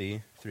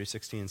 Timothy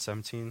 3:16 and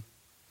 17,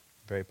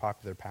 very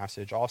popular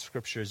passage. All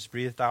Scripture is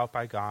breathed out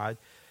by God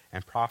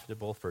and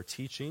profitable for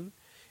teaching,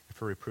 and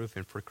for reproof,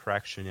 and for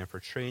correction, and for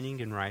training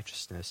in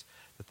righteousness,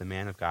 that the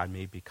man of God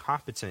may be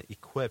competent,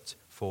 equipped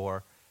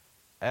for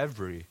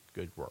every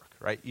good work,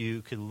 right?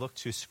 You could look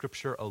to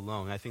Scripture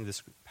alone. I think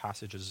this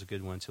passage is a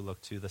good one to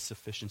look to, the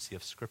sufficiency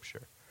of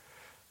Scripture.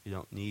 You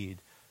don't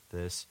need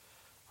this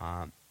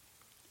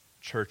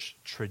church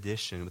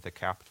tradition with a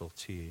capital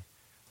T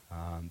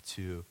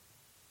to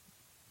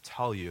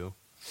tell you,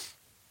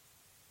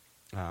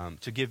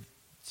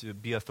 to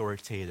be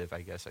authoritative,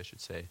 I guess I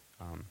should say,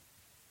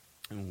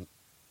 in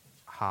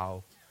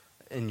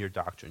your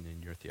doctrine,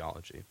 in your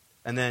theology.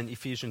 And then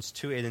Ephesians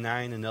 2:8 and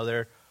 9,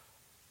 another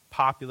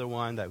popular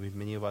one that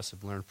many of us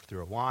have learned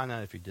through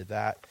Awana, if you did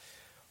that.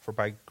 For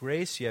by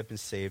grace you have been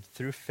saved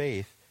through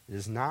faith. It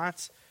is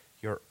not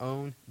your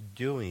own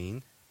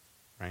doing,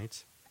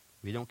 right?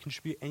 We don't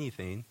contribute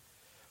anything.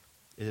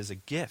 It is a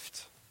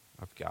gift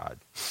of God,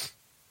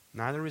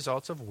 not a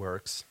result of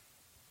works,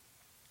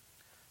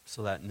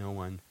 so that no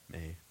one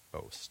may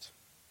boast.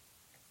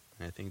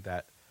 And I think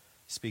that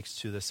speaks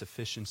to the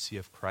sufficiency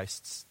of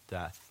Christ's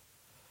death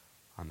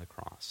on the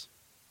cross.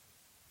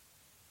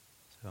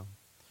 So,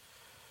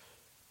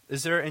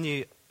 is there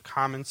any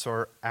comments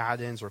or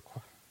add-ins or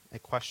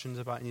questions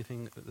about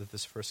anything with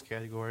this first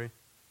category?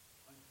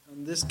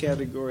 On this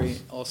category,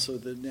 also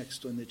the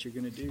next one that you're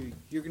going to do,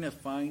 you're going to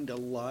find a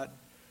lot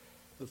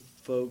of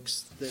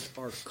folks that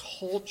are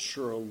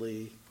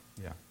culturally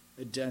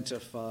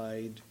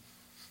identified,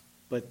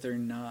 but they're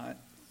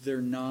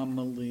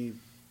nominally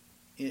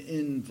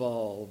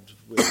involved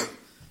with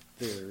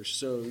theirs.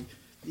 So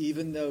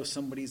even though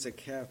somebody's a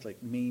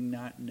Catholic, may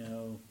not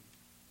know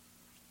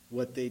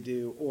what they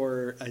do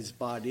or is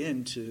bought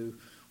into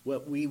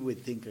what we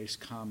would think is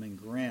common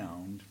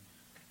ground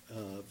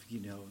of,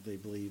 they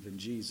believe in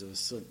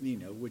Jesus,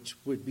 which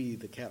would be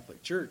the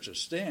Catholic Church as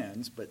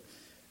stands, but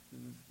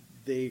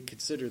they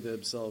consider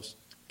themselves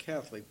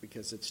Catholic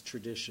because it's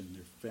tradition.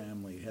 Their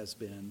family has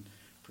been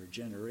for a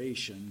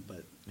generation,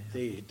 but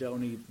they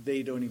don't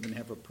even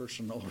have a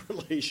personal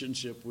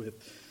relationship with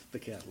the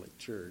Catholic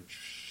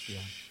Church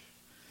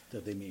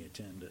that they may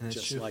attend,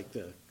 just like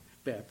the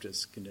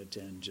Baptists can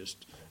attend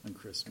just on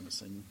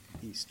Christmas and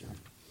Easter.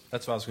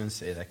 That's what I was going to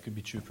say. That could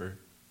be true for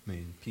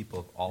people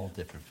of all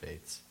different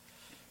faiths.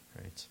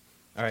 Right.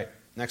 All right,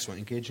 next one,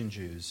 engaging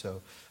Jews.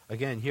 So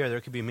again, here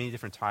there could be many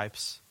different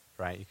types,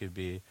 right? You could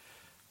be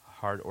a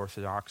hard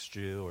Orthodox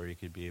Jew, or you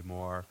could be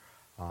more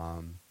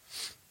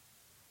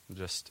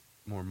just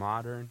more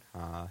modern.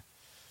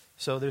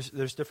 So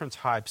there's different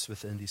types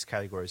within these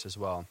categories as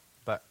well.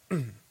 But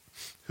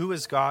who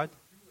is God?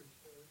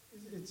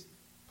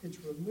 It's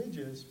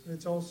religious, but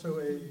it's also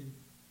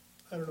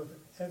I don't know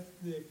if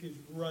ethnic is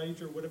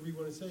right or whatever you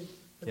want to say.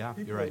 But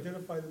people you're right.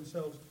 identify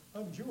themselves,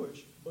 I'm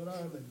Jewish, but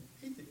I'm an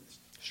atheist.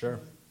 Sure.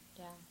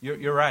 Yeah.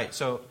 You're right.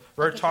 So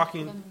we're Like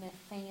talking. a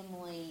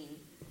family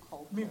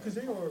culture. I mean, because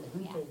they are a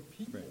group of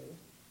people.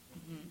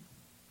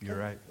 You're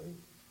right.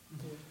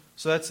 Yeah.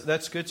 So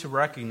that's good to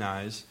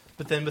recognize.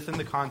 But then within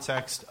the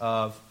context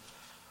of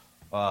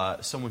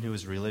someone who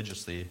is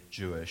religiously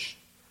Jewish,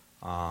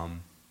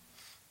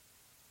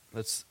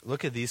 let's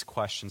look at these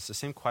questions, the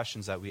same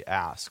questions that we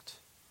asked,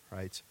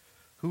 right?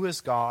 Who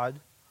is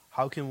God?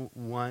 How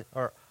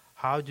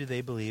do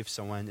they believe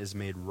someone is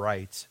made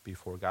right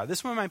before God?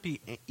 This one might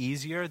be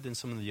easier than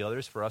some of the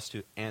others for us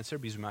to answer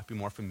because we might be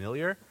more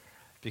familiar,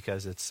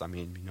 because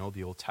we know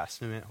the Old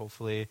Testament,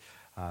 hopefully.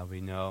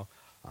 We know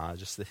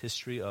just the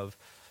history of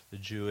the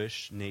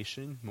Jewish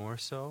nation more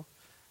so.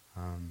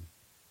 I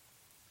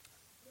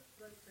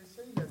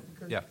say that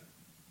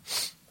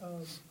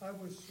because I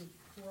was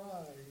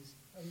surprised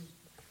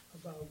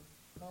about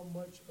how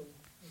much of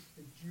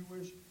the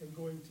Jewish and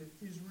going to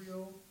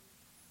Israel,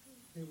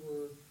 they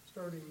were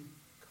starting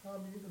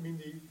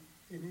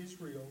in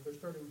Israel, they're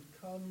starting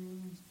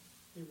communes,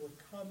 they were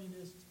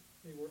communists,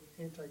 they were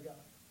anti-God.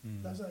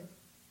 I was like,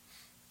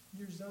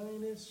 you're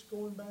Zionists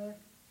going back?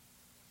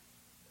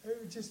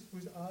 It just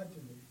was odd to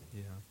me.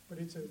 Yeah. But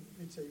it's a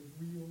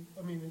real,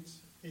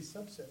 it's a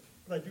subset.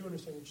 But I do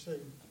understand what you're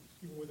saying.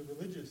 Even with the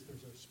religious,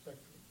 there's a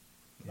spectrum.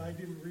 But I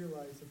didn't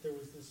realize that there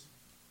was this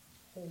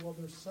whole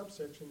other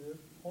subsection that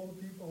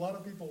a lot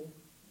of people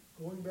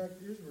going back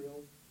to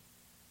Israel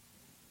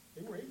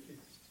They were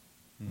atheists.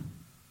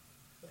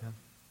 Yeah.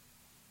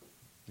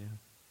 Yeah.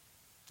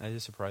 That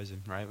is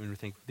surprising, right? When we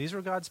think, these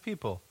are God's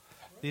people.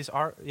 These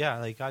are,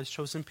 like God's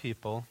chosen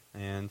people.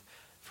 And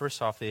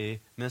first off, they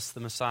missed the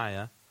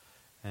Messiah.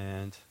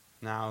 And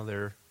now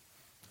they're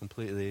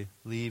completely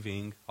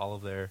leaving all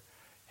of their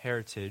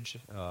heritage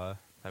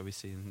that we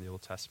see in the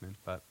Old Testament.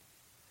 But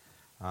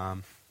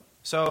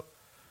so,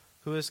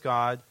 who is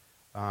God?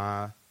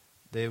 I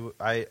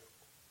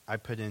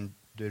put in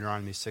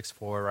Deuteronomy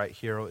 6:4 right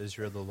here. O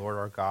Israel, the Lord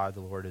our God,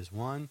 the Lord is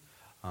one.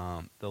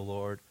 The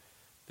Lord,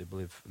 they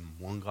believe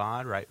in one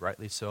God, right?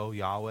 Rightly so,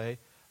 Yahweh.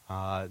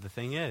 The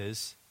thing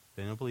is,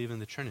 they don't believe in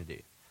the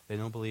Trinity. They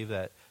don't believe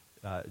that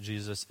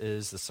Jesus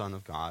is the Son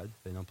of God.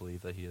 They don't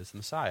believe that he is the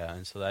Messiah.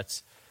 And so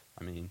that's,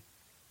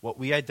 what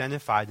we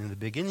identified in the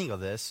beginning of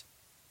this,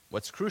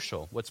 what's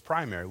crucial, what's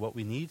primary, what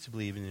we need to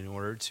believe in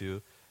order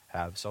to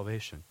have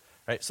salvation.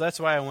 Right? So that's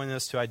why I wanted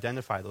us to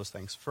identify those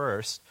things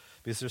first,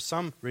 because there's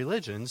some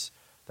religions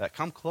that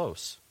come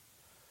close,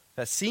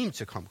 that seem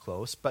to come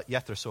close, but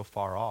yet they're so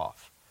far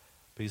off,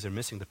 because they're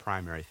missing the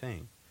primary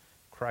thing,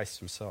 Christ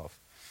himself.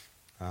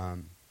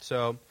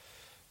 So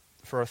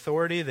for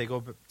authority, they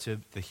go to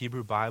the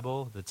Hebrew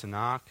Bible, the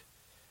Tanakh,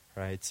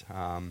 right?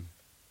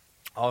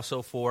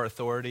 Also for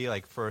authority,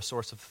 like for a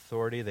source of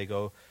authority, they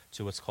go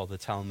to what's called the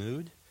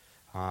Talmud,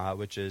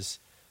 which is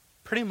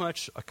pretty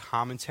much a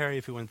commentary,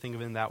 if you want to think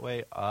of it in that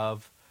way,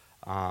 of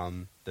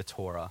the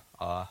Torah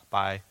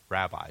by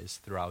rabbis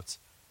throughout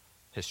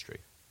history.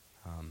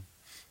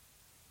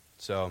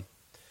 The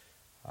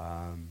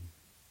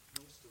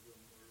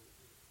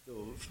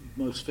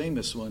most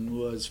famous one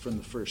was from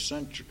the first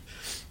century,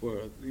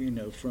 or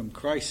from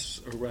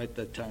Christ, or right at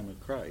the time of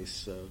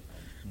Christ. So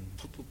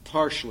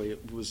partially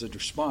it was a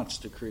response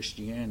to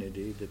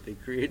Christianity that they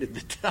created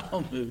the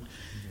Talmud.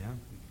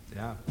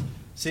 Yeah.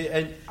 See,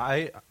 and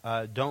I'm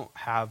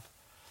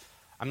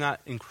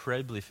not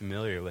incredibly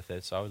familiar with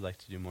it, so I would like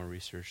to do more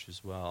research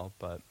as well.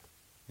 But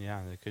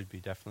yeah, it could be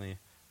definitely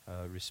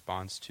a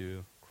response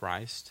to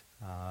Christ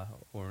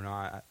or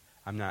not.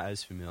 I'm not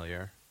as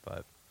familiar,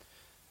 but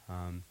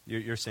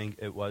you're saying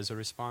it was a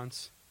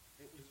response?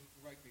 It was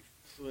right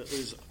before. It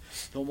was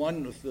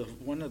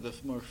one of the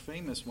more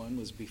famous one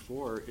was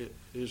before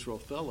Israel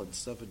fell in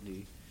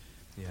 70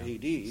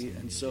 AD,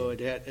 and so it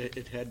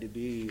had to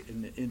be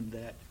in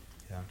that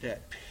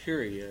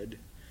period.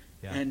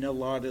 Yeah. And a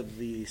lot of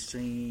the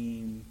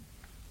same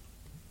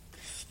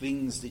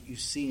things that you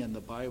see in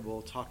the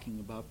Bible talking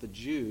about the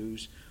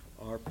Jews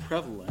are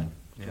prevalent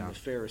from the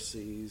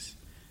Pharisees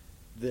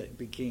that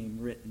became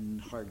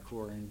written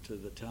hardcore into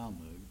the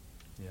Talmud.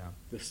 Yeah.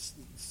 The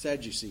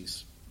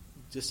Sadducees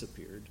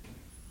disappeared.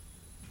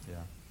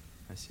 Yeah,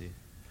 I see.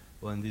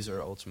 Well, and these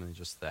are ultimately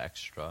just the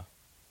extra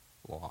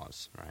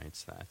laws, right?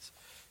 So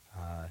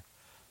that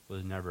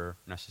was never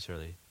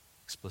necessarily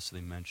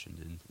explicitly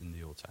mentioned in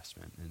the Old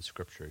Testament, in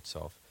Scripture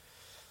itself.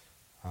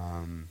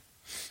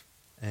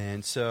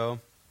 And so,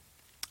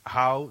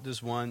 how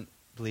does one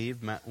believe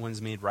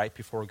one's made right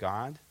before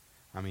God?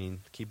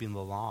 Keeping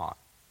the law,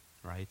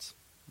 right?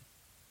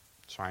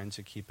 Trying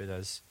to keep it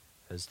as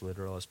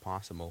literal as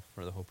possible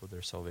for the hope of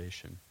their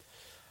salvation.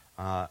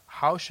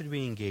 How should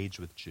we engage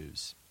with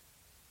Jews?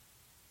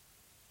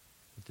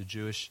 With the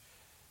Jewish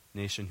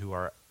nation who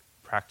are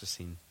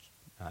practicing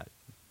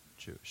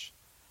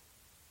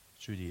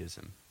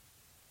Judaism.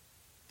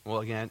 Well,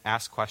 again,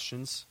 ask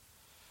questions.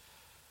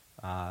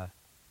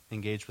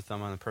 Engage with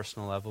them on a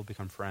personal level.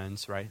 Become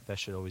friends, right? That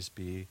should always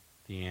be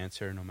the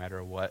answer, no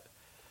matter what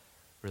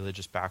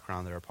religious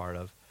background they're a part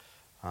of.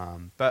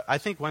 But I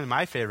think one of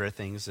my favorite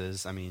things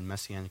is,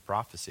 messianic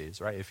prophecies,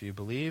 right? If you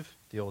believe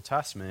the Old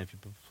Testament, if you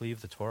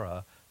believe the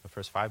Torah, the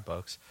first 5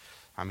 books,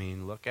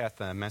 look at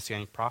the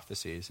messianic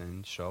prophecies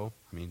and show,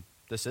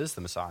 this is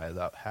the Messiah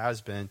that has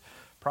been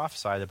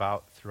prophesied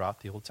about throughout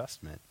the Old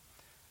Testament.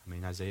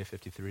 Isaiah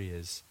 53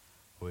 is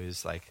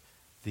always like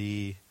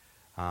the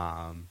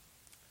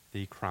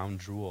crown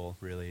jewel,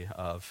 really,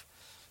 of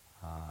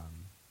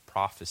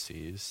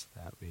prophecies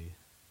that we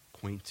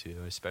point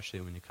to,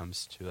 especially when it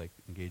comes to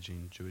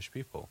engaging Jewish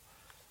people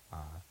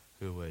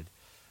who would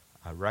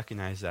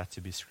recognize that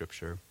to be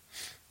Scripture.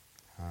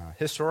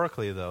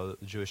 Historically, though,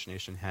 the Jewish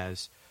nation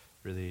has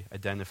really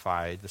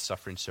identified the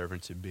suffering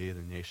servant to be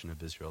the nation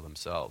of Israel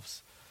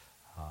themselves.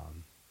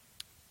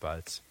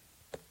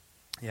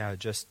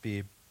 Just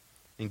be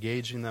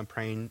engaging them,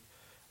 praying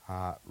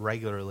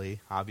regularly.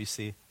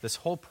 Obviously, this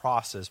whole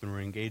process when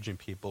we're engaging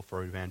people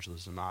for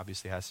evangelism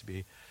obviously has to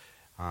be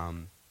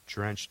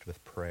drenched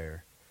with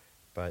prayer.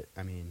 But,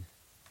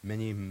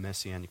 many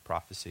messianic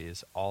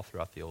prophecies all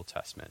throughout the Old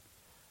Testament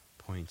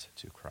point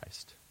to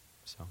Christ.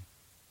 So,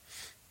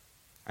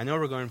 I know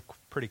we're going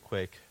pretty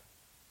quick,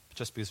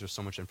 just because there's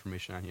so much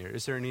information on here.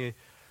 Is there any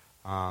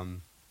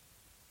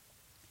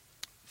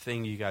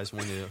thing you guys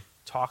want to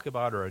talk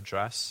about or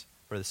address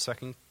for the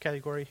second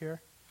category here?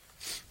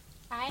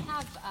 I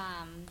have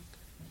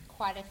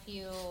quite a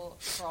few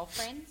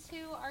girlfriends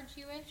who are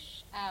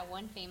Jewish.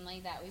 One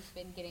family that we've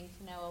been getting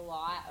to know a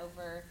lot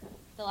over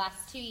the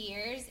last 2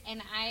 years,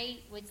 and I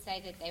would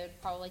say that they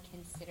would probably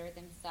consider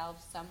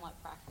themselves somewhat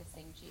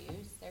practicing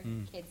Jews. Their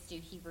kids do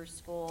Hebrew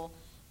school.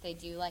 They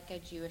do like a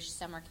Jewish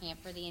summer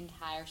camp for the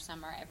entire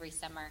summer, every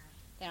summer.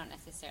 They don't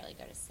necessarily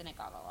go to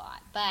synagogue a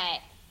lot, but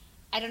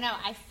I don't know.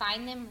 I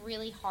find them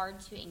really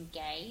hard to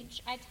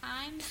engage at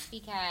times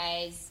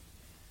because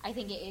I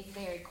think it is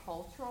very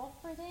cultural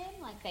for them.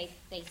 Like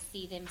they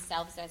see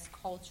themselves as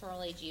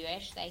culturally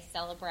Jewish. They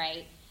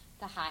celebrate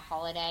the high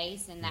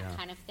holidays and that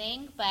kind of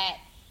thing. But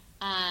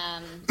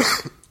I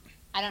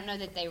don't know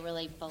that they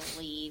really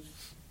believe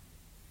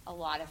a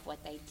lot of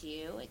what they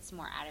do. It's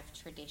more out of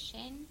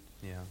tradition.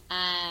 Yeah.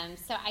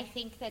 So I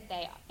think that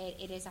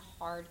it is a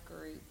hard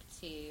group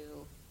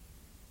to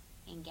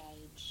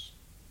engage.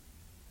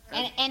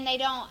 And they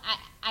don't,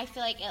 I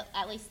feel like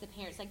at least the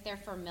parents, like they're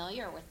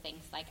familiar with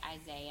things like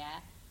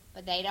Isaiah,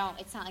 but they don't,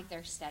 it's not like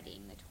they're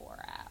studying the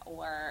Torah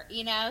or,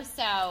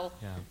 so,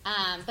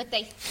 but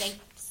they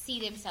see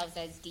themselves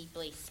as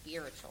deeply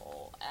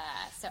spiritual.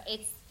 So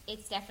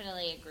it's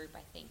definitely a group,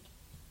 I think,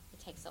 it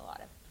takes a lot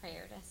of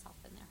prayer to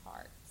soften their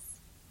hearts.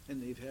 And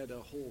they've had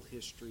a whole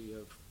history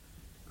of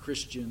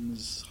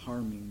Christians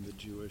harming the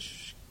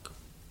Jewish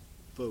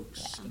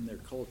folks in their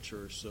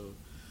culture, so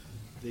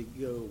they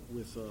go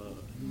with a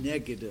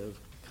negative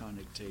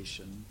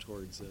connotation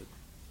towards it.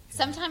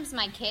 Sometimes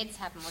my kids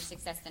have more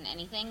success than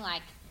anything.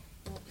 Like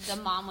the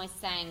mom was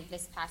saying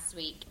this past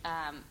week,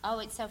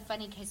 it's so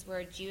funny because we're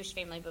a Jewish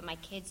family, but my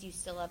kids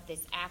used to love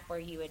this app where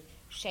you would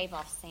shave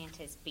off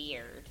Santa's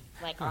beard,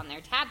 like on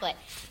their tablet.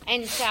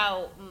 And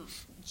so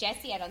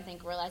Jesse, I don't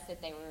think, realized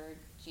that they were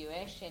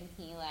Jewish, and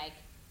he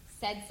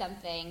said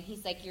something.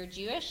 He's like, "You're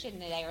Jewish?"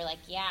 And they were like,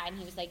 "Yeah." And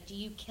he was like, "Do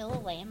you kill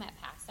a lamb at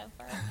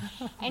Passover?"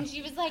 And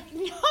she was like,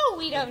 "No,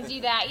 we don't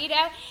do that,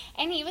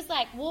 And he was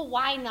like, "Well,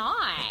 why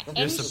not?"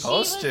 You're and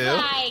supposed she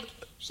was to.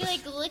 She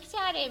looked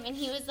at him, and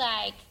he was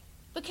like,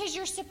 "Because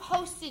you're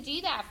supposed to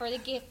do that for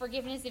the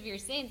forgiveness of your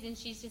sins." And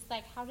she's just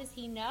like, "How does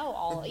he know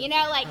all?" So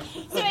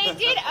it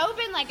did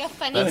open a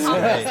funny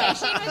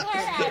conversation with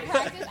her at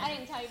practice. I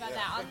didn't tell you about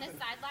that on the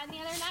sideline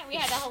the other night. We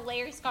had a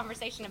hilarious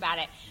conversation about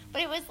it.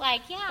 But it was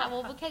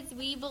because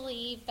we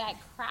believe that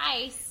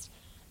Christ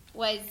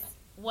was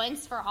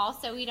once for all,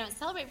 so we don't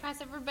celebrate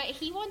Passover, but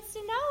he wants to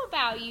know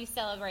about you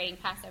celebrating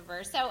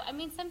Passover. So,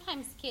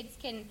 sometimes kids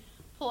can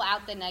pull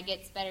out the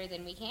nuggets better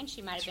than we can.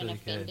 She might have been really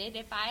offended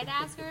if I had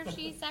asked her if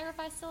she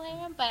sacrificed a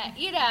lamb, but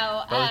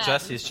Well,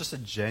 Jesse, it's just a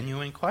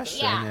genuine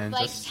question. Yeah, and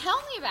tell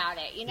me about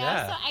it,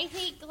 Yeah. So I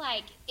think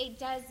it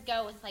does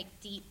go with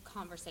deep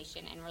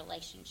conversation and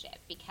relationship,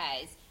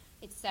 because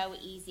it's so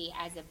easy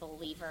as a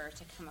believer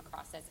to come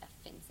across as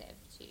offensive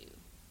to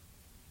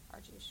our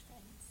Jewish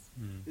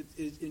friends.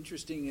 It's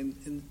interesting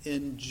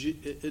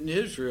in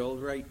Israel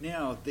right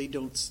now.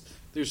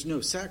 There's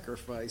no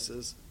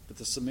sacrifices, but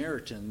the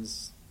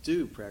Samaritans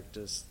do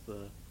practice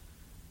the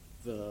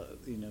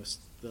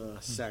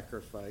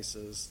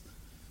sacrifices.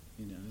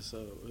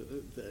 So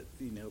that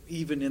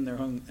even in their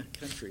own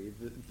country,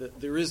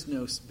 there is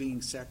no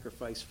being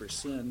sacrificed for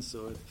sin.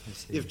 So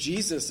if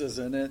Jesus is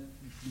in it,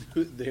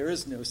 there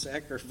is no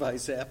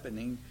sacrifice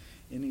happening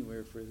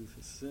anywhere for the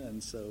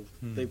sin. So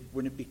they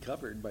wouldn't be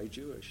covered by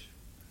Jewish.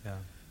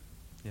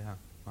 Yeah.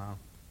 Wow.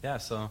 Yeah.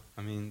 So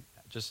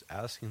just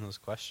asking those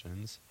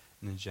questions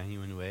in a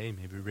genuine way.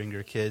 Maybe bring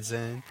your kids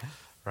in,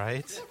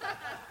 right?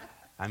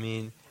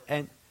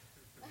 And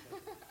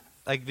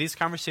these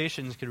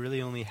conversations could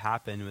really only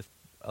happen with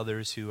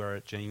others who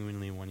are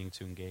genuinely wanting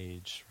to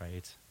engage,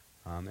 right?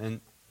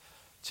 And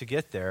to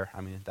get there,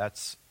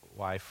 that's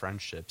why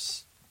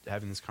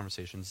having these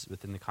conversations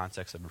within the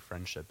context of a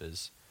friendship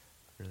is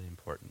really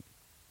important.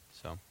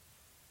 So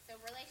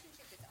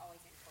relationship is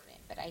always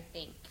important, but I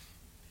think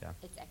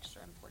it's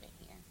extra important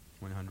here.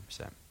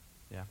 100%.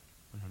 Yeah,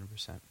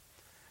 100%.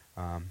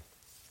 All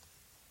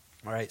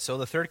right, so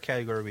the third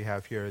category we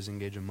have here is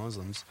engaging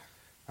Muslims.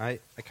 I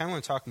kind of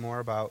want to talk more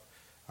about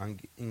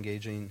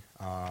engaging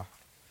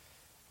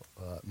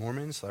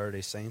Mormons,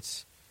 Latter-day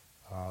Saints,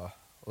 a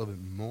little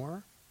bit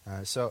more.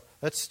 So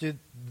let's do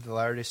the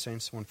Latter-day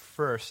Saints one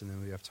first, and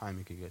then we have time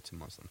we could get to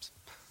Muslims.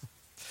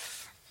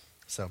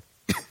 So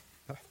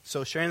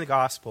sharing the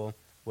gospel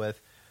with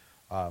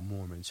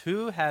Mormons.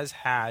 Who has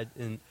had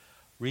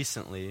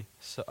recently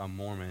a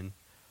Mormon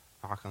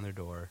knock on their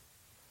door,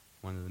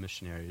 one of the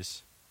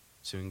missionaries,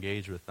 to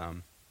engage with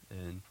them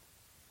in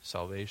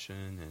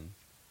salvation and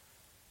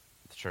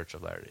the Church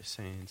of Latter-day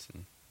Saints?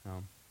 And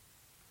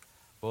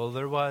well,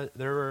 there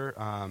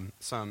were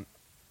some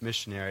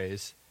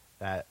missionaries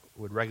that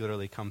would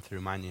regularly come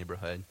through my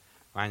neighborhood,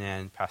 mine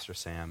and Pastor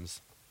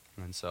Sam's,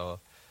 and so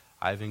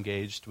I've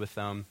engaged with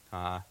them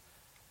on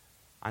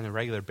a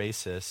regular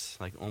basis,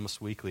 almost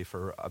weekly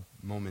for a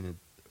moment,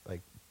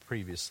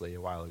 previously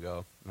a while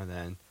ago, and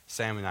then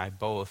Sam and I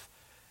both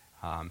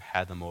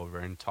had them over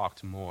and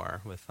talked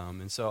more with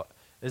them, and so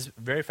it's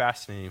very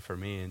fascinating for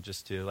me, and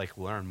just to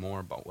learn more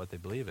about what they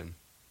believe in.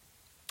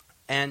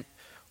 And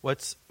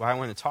what I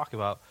want to talk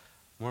about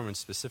Mormons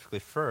specifically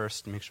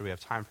first, to make sure we have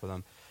time for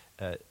them,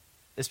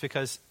 is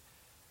because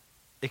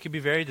it can be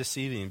very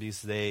deceiving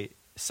because they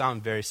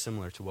sound very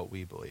similar to what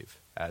we believe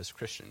as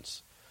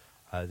Christians.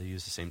 They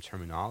use the same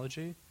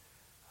terminology.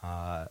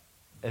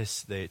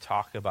 As they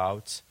talk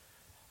about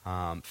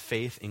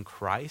faith in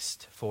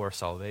Christ for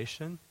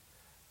salvation.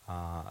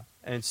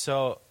 And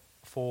so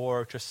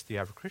for just the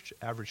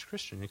average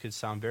Christian, it could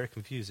sound very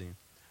confusing.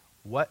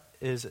 What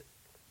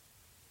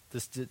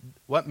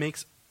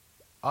makes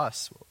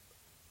us,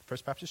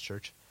 First Baptist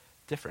Church,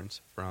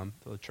 different from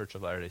the Church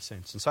of Latter-day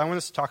Saints? And so I want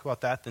us to talk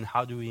about that. Then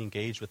how do we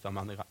engage with them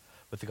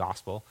with the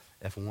gospel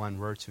if one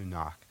were to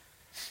knock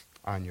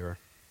on your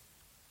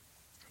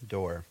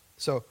door?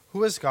 So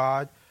who is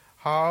God?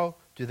 How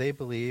do they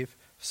believe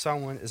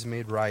someone is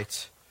made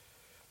right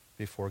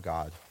before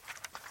God?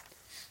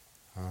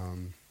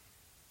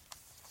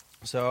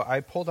 So I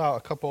pulled out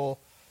a couple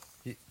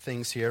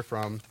things here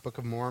from the Book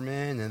of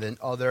Mormon and then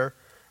other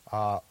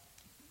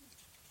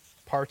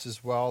parts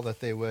as well that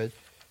they would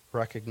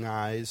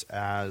recognize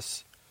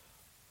as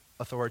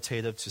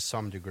authoritative to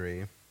some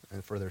degree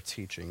and for their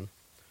teaching.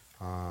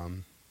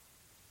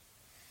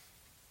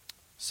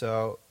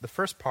 So the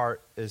first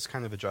part is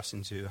kind of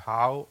addressing to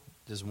how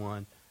does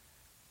one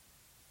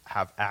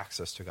have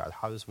access to God?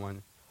 How does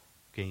one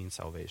gain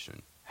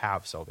salvation,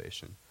 have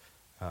salvation?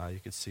 You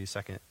could see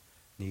 2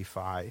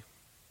 Nephi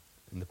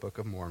in the Book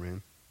of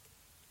Mormon.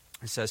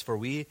 It says, "For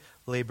we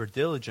labor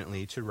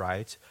diligently to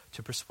write,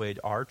 to persuade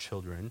our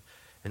children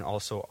and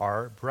also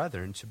our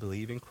brethren to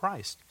believe in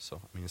Christ."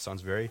 So, it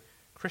sounds very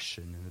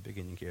Christian in the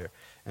beginning here.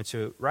 "And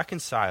to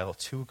reconcile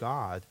to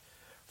God,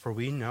 for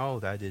we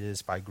know that it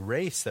is by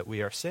grace that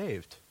we are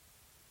saved,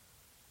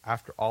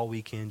 after all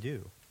we can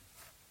do."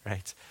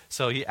 Right?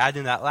 So you add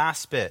in that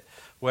last bit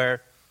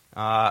where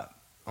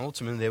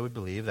ultimately they would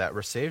believe that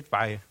we're saved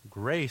by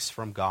grace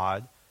from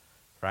God,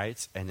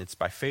 right? And it's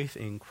by faith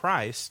in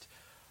Christ.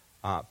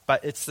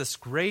 But it's this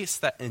grace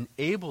that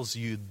enables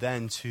you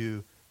then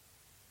to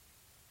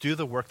do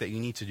the work that you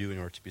need to do in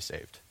order to be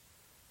saved.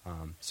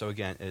 So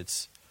again,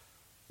 it's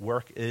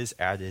work is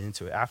added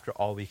into it after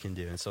all we can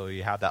do. And so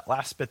you have that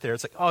last bit there.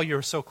 It's like, oh,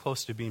 you're so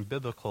close to being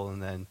biblical,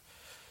 and then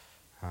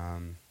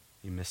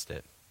you missed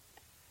it.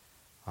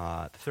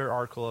 The third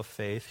article of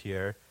faith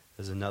here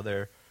is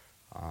another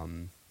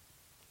thing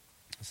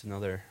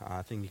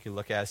you can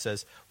look at. It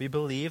says, "We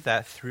believe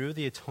that through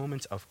the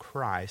atonement of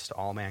Christ,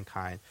 all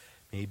mankind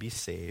may be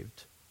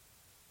saved."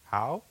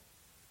 How?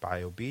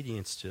 By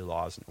obedience to the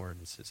laws and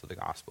ordinances of the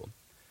gospel.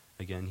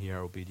 Again, here,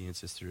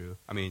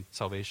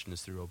 salvation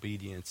is through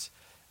obedience.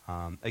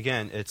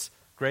 Again, it's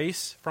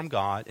grace from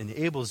God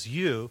enables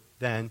you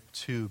then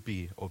to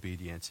be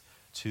obedient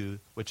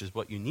to, which is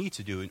what you need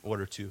to do in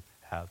order to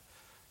have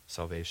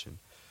salvation.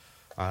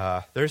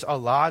 There's a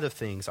lot of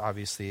things,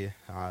 obviously,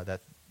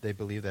 that they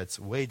believe that's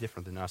way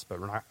different than us, but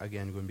we're not,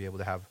 again, going to be able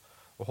to have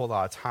a whole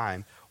lot of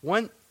time.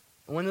 One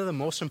of the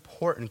most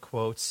important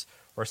quotes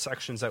or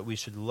sections that we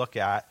should look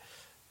at,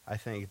 I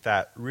think,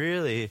 that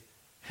really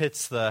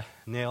hits the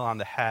nail on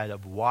the head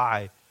of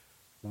why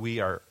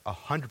we are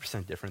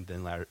 100% different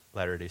than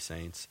Latter-day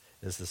Saints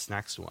is this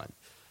next one.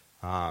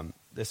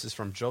 This is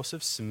from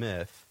Joseph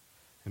Smith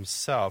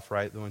himself,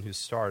 right, the one who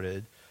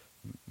started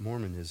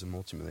Mormonism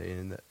ultimately.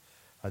 And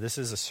this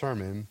is a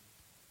sermon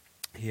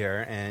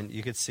here, and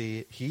you could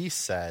see he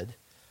said,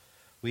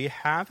 "We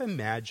have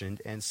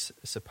imagined and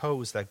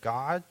supposed that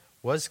God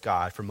was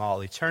God from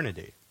all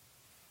eternity.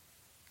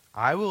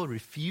 I will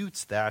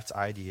refute that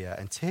idea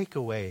and take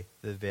away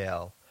the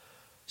veil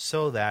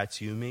so that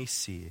you may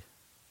see.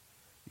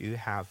 You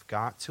have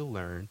got to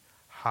learn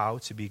how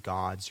to be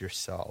gods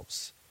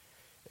yourselves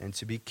and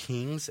to be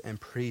kings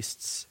and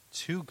priests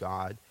to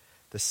God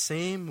the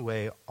same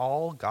way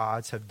all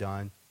gods have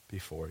done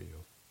before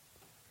you."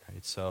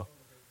 Right, so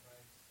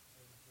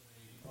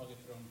all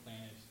get their own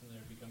planets and they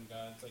become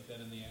gods like that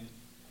in the end.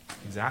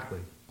 exactly,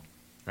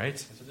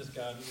 right? And so this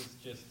God is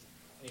just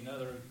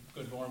another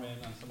good Mormon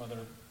on some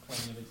other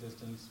plane of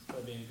existence.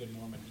 By being a good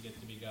Mormon, he gets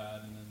to be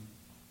God, and then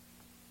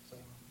so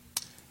on.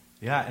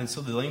 Yeah, and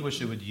so the language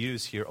they would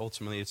use here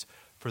ultimately is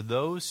for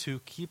those who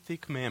keep the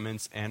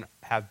commandments and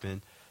have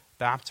been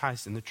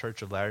baptized in the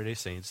Church of Latter-day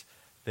Saints,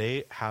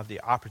 they have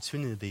the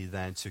opportunity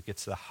then to get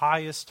to the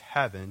highest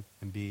heaven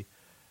and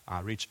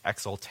reach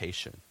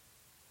exaltation,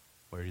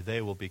 where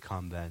they will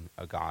become then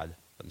a god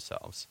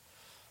themselves.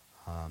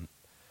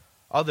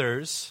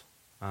 Others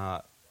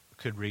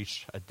could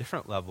reach a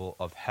different level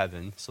of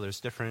heaven. So there's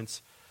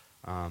different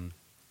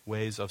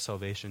ways of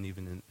salvation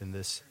even in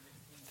this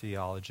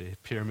theology,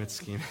 pyramid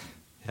scheme.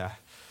 Yeah.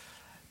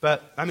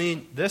 But,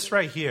 this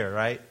right here,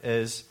 right,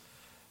 is,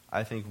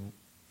 I think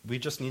we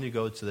just need to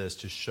go to this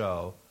to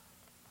show,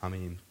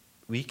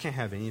 we can't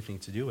have anything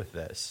to do with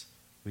this.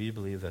 We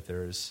believe that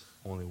there is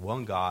only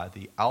one God,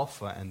 the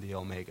Alpha and the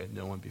Omega,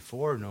 no one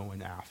before, no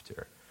one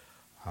after.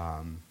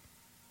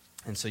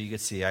 And so you can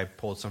see, I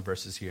pulled some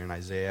verses here in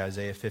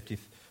Isaiah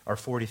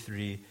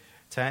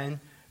 43:10.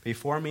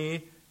 "Before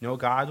me no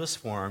God was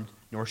formed,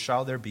 nor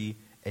shall there be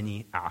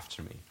any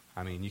after me."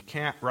 You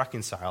can't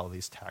reconcile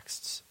these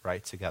texts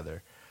right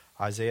together.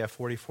 Isaiah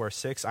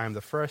 44:6, I am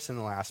the first and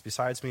the last.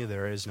 Besides me,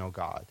 there is no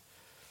God.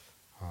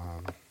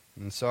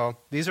 And so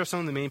these are some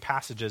of the main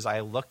passages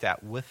I looked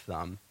at with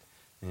them.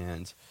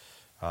 And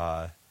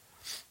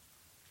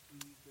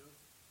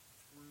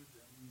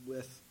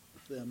With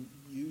them,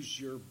 use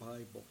your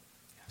Bible.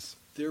 yes.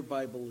 Their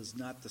Bible is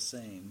not the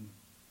same,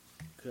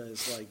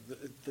 because like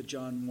the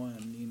John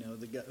 1, you know,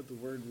 the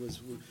word was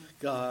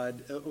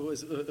God,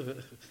 was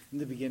in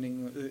the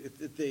beginning.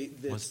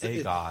 Was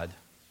a God.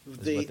 Is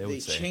what they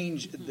would say.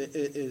 changed.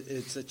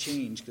 It's a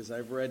change, because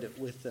I've read it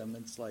with them.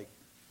 It's like,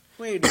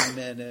 wait a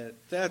minute,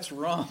 that's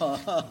wrong.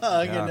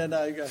 And then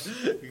I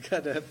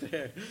got up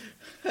there.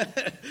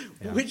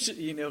 Which,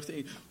 you know,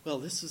 well,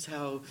 this is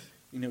how,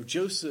 you know,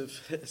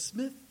 Joseph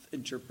Smith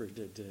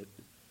interpreted it.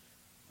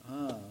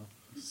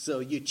 So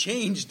you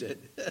changed it.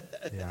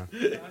 Yeah. I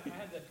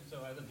had that, so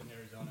I lived in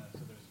Arizona,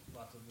 so there's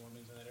lots of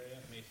Mormons in that area,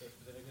 Mesa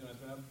specifically when I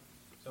was growing up.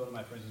 So one of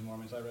my friends is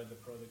Mormon, so I read the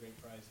Pro, the Great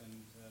Price, and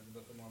the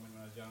Book of Mormon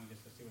when I was young,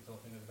 just to see what the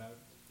whole thing was about.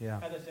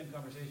 Yeah. I had that same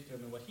conversation to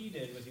him, and what he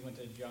did was he went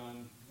to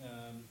John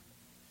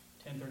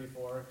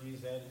 10:34.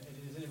 Jesus said,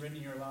 "Isn't it written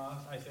in your law?"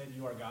 I said,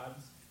 "You are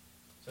God's."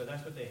 So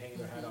that's what they hang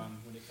their hat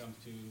on when it comes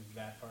to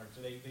that part.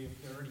 So they're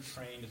already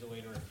trained as a way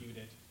to refute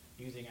it,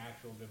 using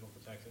actual biblical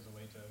text as a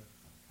way to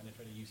kind of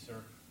try to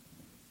usurp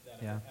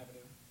that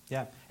avenue.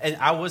 Yeah, and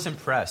I was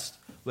impressed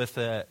with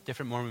the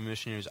different Mormon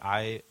missionaries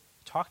I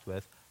talked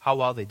with, how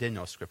well they did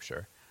know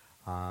Scripture.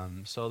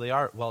 So they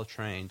are well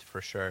trained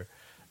for sure.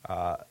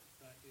 You're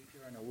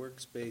on a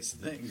workspace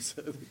thing,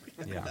 so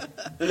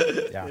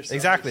Yeah,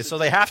 exactly. So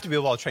they have to be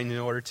well trained in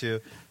order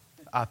to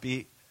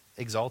be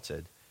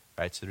exalted,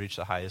 right? To reach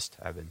the highest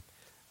heaven.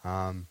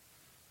 How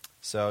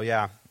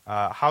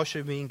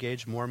should we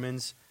engage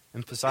Mormons?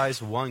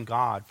 Emphasize one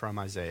God from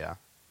Isaiah.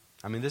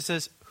 I mean, this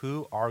is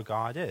who our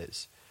God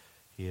is.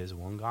 He is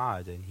one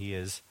God, and He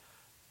is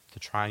the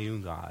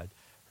triune God,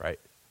 right?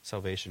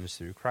 Salvation is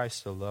through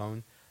Christ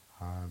alone,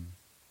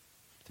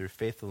 through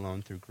faith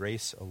alone, through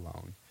grace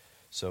alone.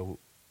 So,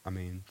 I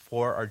mean,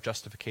 for our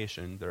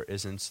justification, there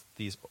isn't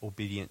these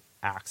obedient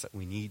acts that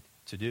we need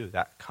to do.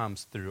 That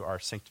comes through our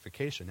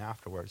sanctification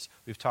afterwards.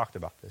 We've talked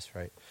about this,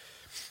 right?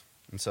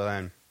 And so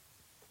then,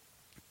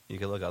 you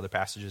can look at other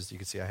passages. You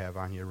can see I have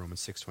on here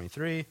Romans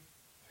 6:23,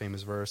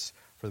 famous verse,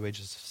 for the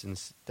wages of sin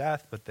is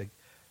death, but the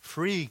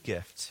free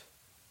gift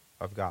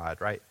of God,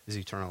 right, is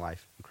eternal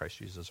life in Christ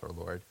Jesus our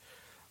Lord.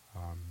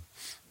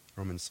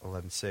 Romans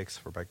 11:6,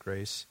 for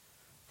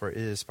it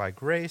is by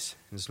grace,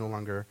 and is no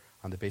longer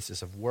on the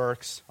basis of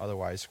works,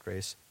 otherwise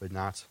grace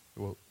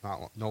will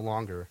no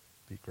longer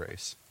be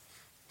grace.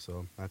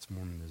 So that's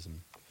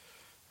Mormonism.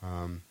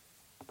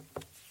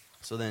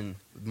 So then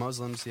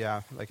Muslims,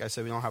 like I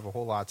said, we don't have a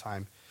whole lot of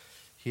time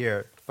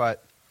here,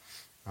 but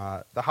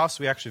the house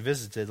we actually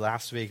visited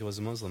last week, it was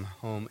a Muslim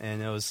home,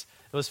 and it was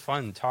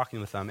fun talking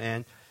with them.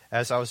 And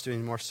as I was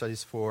doing more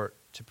studies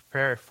to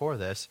prepare for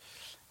this,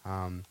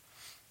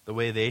 the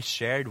way they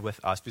shared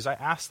with us, because I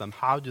asked them,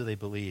 how do they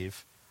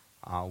believe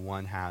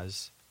one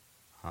has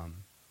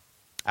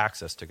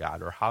access to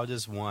God, or how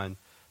does one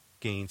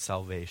gain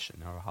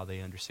salvation, or how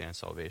they understand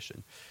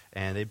salvation?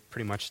 And they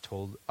pretty much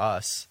told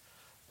us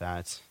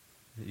that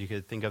you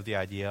could think of the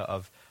idea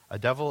of a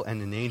devil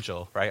and an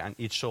angel, right, on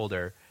each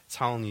shoulder,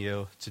 telling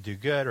you to do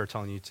good or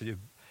telling you to do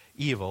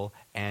evil,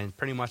 and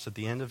pretty much at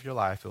the end of your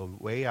life, it will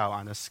weigh out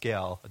on a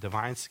scale, a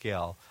divine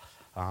scale,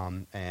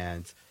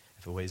 and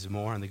if it weighs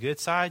more on the good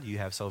side, you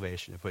have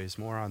salvation. If it weighs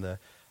more on the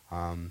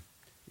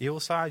evil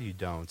side, you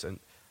don't. And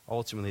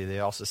ultimately, they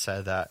also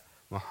said that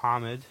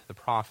Muhammad, the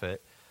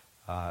prophet,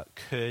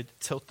 could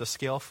tilt the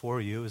scale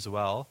for you as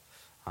well,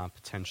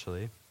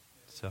 potentially.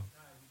 So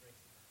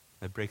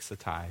it breaks the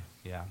tie,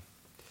 yeah.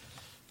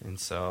 And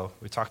so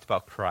we talked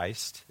about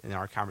Christ in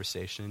our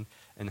conversation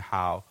and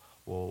how,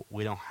 well,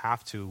 we don't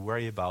have to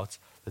worry about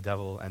the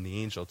devil and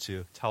the angel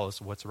to tell us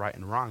what's right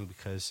and wrong,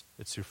 because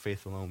it's through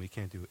faith alone. We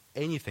can't do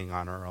anything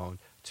on our own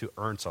to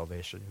earn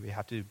salvation. We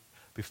have to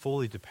be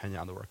fully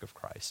dependent on the work of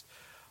Christ.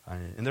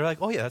 And they're like,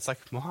 oh yeah, that's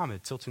like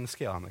Muhammad tilting the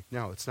scale. I'm like,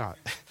 no, it's not.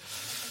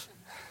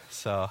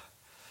 So.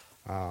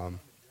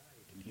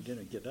 He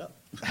didn't get up.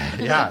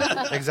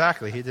 Yeah,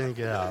 exactly. He didn't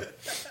get up.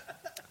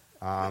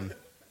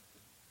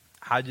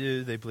 How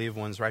do they believe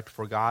one's right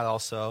before God?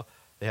 Also,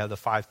 they have the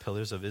 5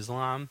 pillars of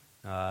Islam.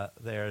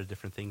 There are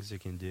different things you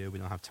can do. We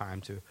don't have time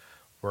to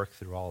work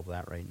through all of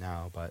that right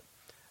now. But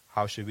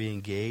how should we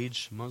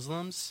engage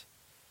Muslims?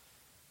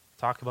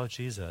 Talk about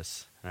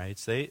Jesus, right?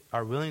 So they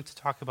are willing to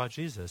talk about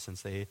Jesus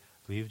since they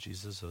believe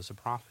Jesus was a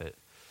prophet.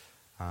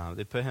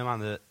 They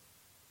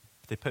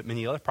put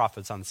many other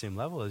prophets on the same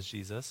level as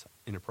Jesus,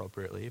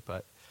 inappropriately,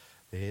 but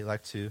they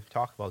like to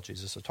talk about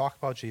Jesus. So talk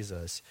about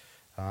Jesus.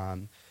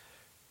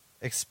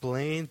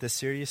 Explain the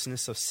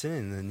seriousness of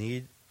sin, the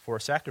need for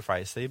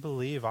sacrifice. They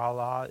believe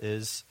Allah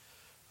is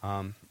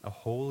a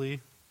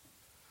holy,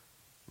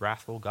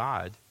 wrathful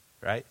God,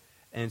 right?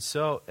 And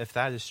so if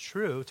that is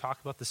true,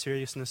 talk about the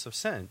seriousness of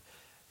sin.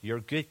 Your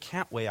good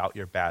can't weigh out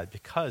your bad,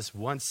 because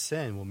one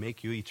sin will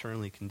make you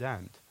eternally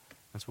condemned.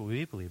 That's what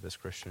we believe as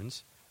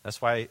Christians.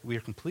 That's why we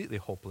are completely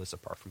hopeless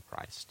apart from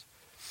Christ.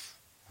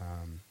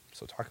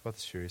 So talk about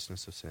the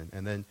seriousness of sin.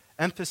 And then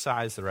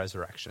emphasize the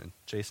resurrection.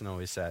 Jason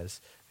always says,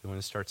 if you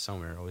want to start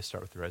somewhere, always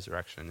start with the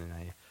resurrection. And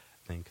I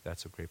think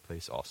that's a great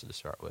place also to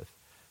start with,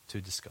 to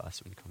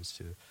discuss when it comes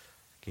to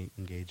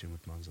engaging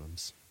with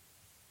Muslims.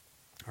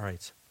 All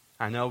right.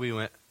 I know we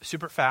went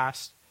super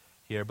fast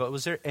here, but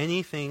was there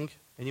anything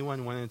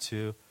anyone wanted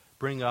to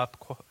bring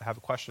up, have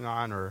a question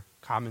on, or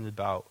comment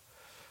about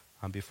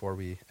before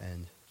we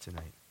end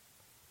tonight?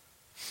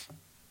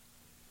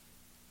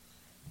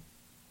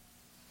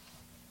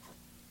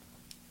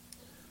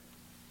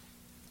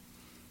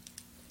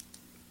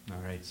 All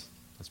right,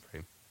 let's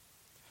pray.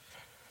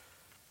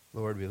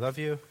 Lord, we love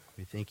you.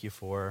 We thank you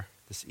for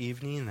this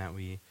evening that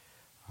we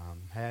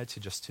had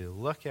to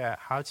look at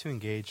how to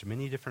engage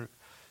many different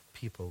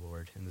people,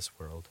 Lord, in this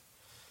world.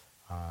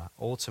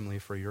 Ultimately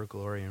for your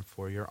glory and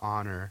for your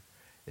honor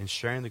in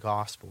sharing the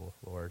gospel,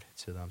 Lord,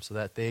 to them so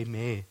that they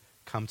may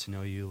come to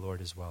know you, Lord,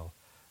 as well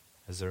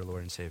as their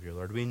Lord and Savior,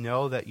 Lord. We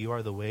know that you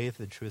are the way,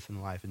 the truth, and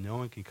the life, and no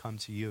one can come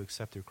to you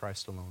except through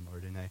Christ alone,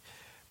 Lord. And I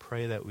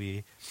pray that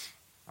we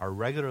are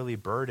regularly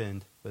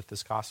burdened with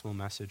this gospel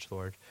message,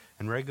 Lord,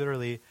 and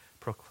regularly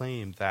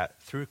proclaim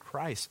that through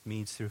Christ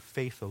means through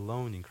faith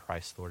alone in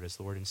Christ, Lord, as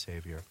Lord and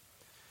Savior.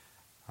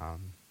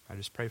 I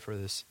just pray for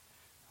this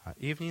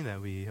evening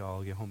that we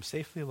all get home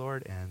safely,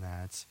 Lord, and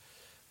that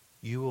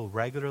you will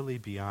regularly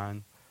be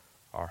on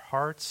our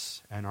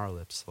hearts and our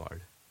lips,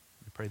 Lord.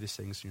 We pray these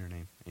things in your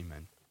name.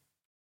 Amen.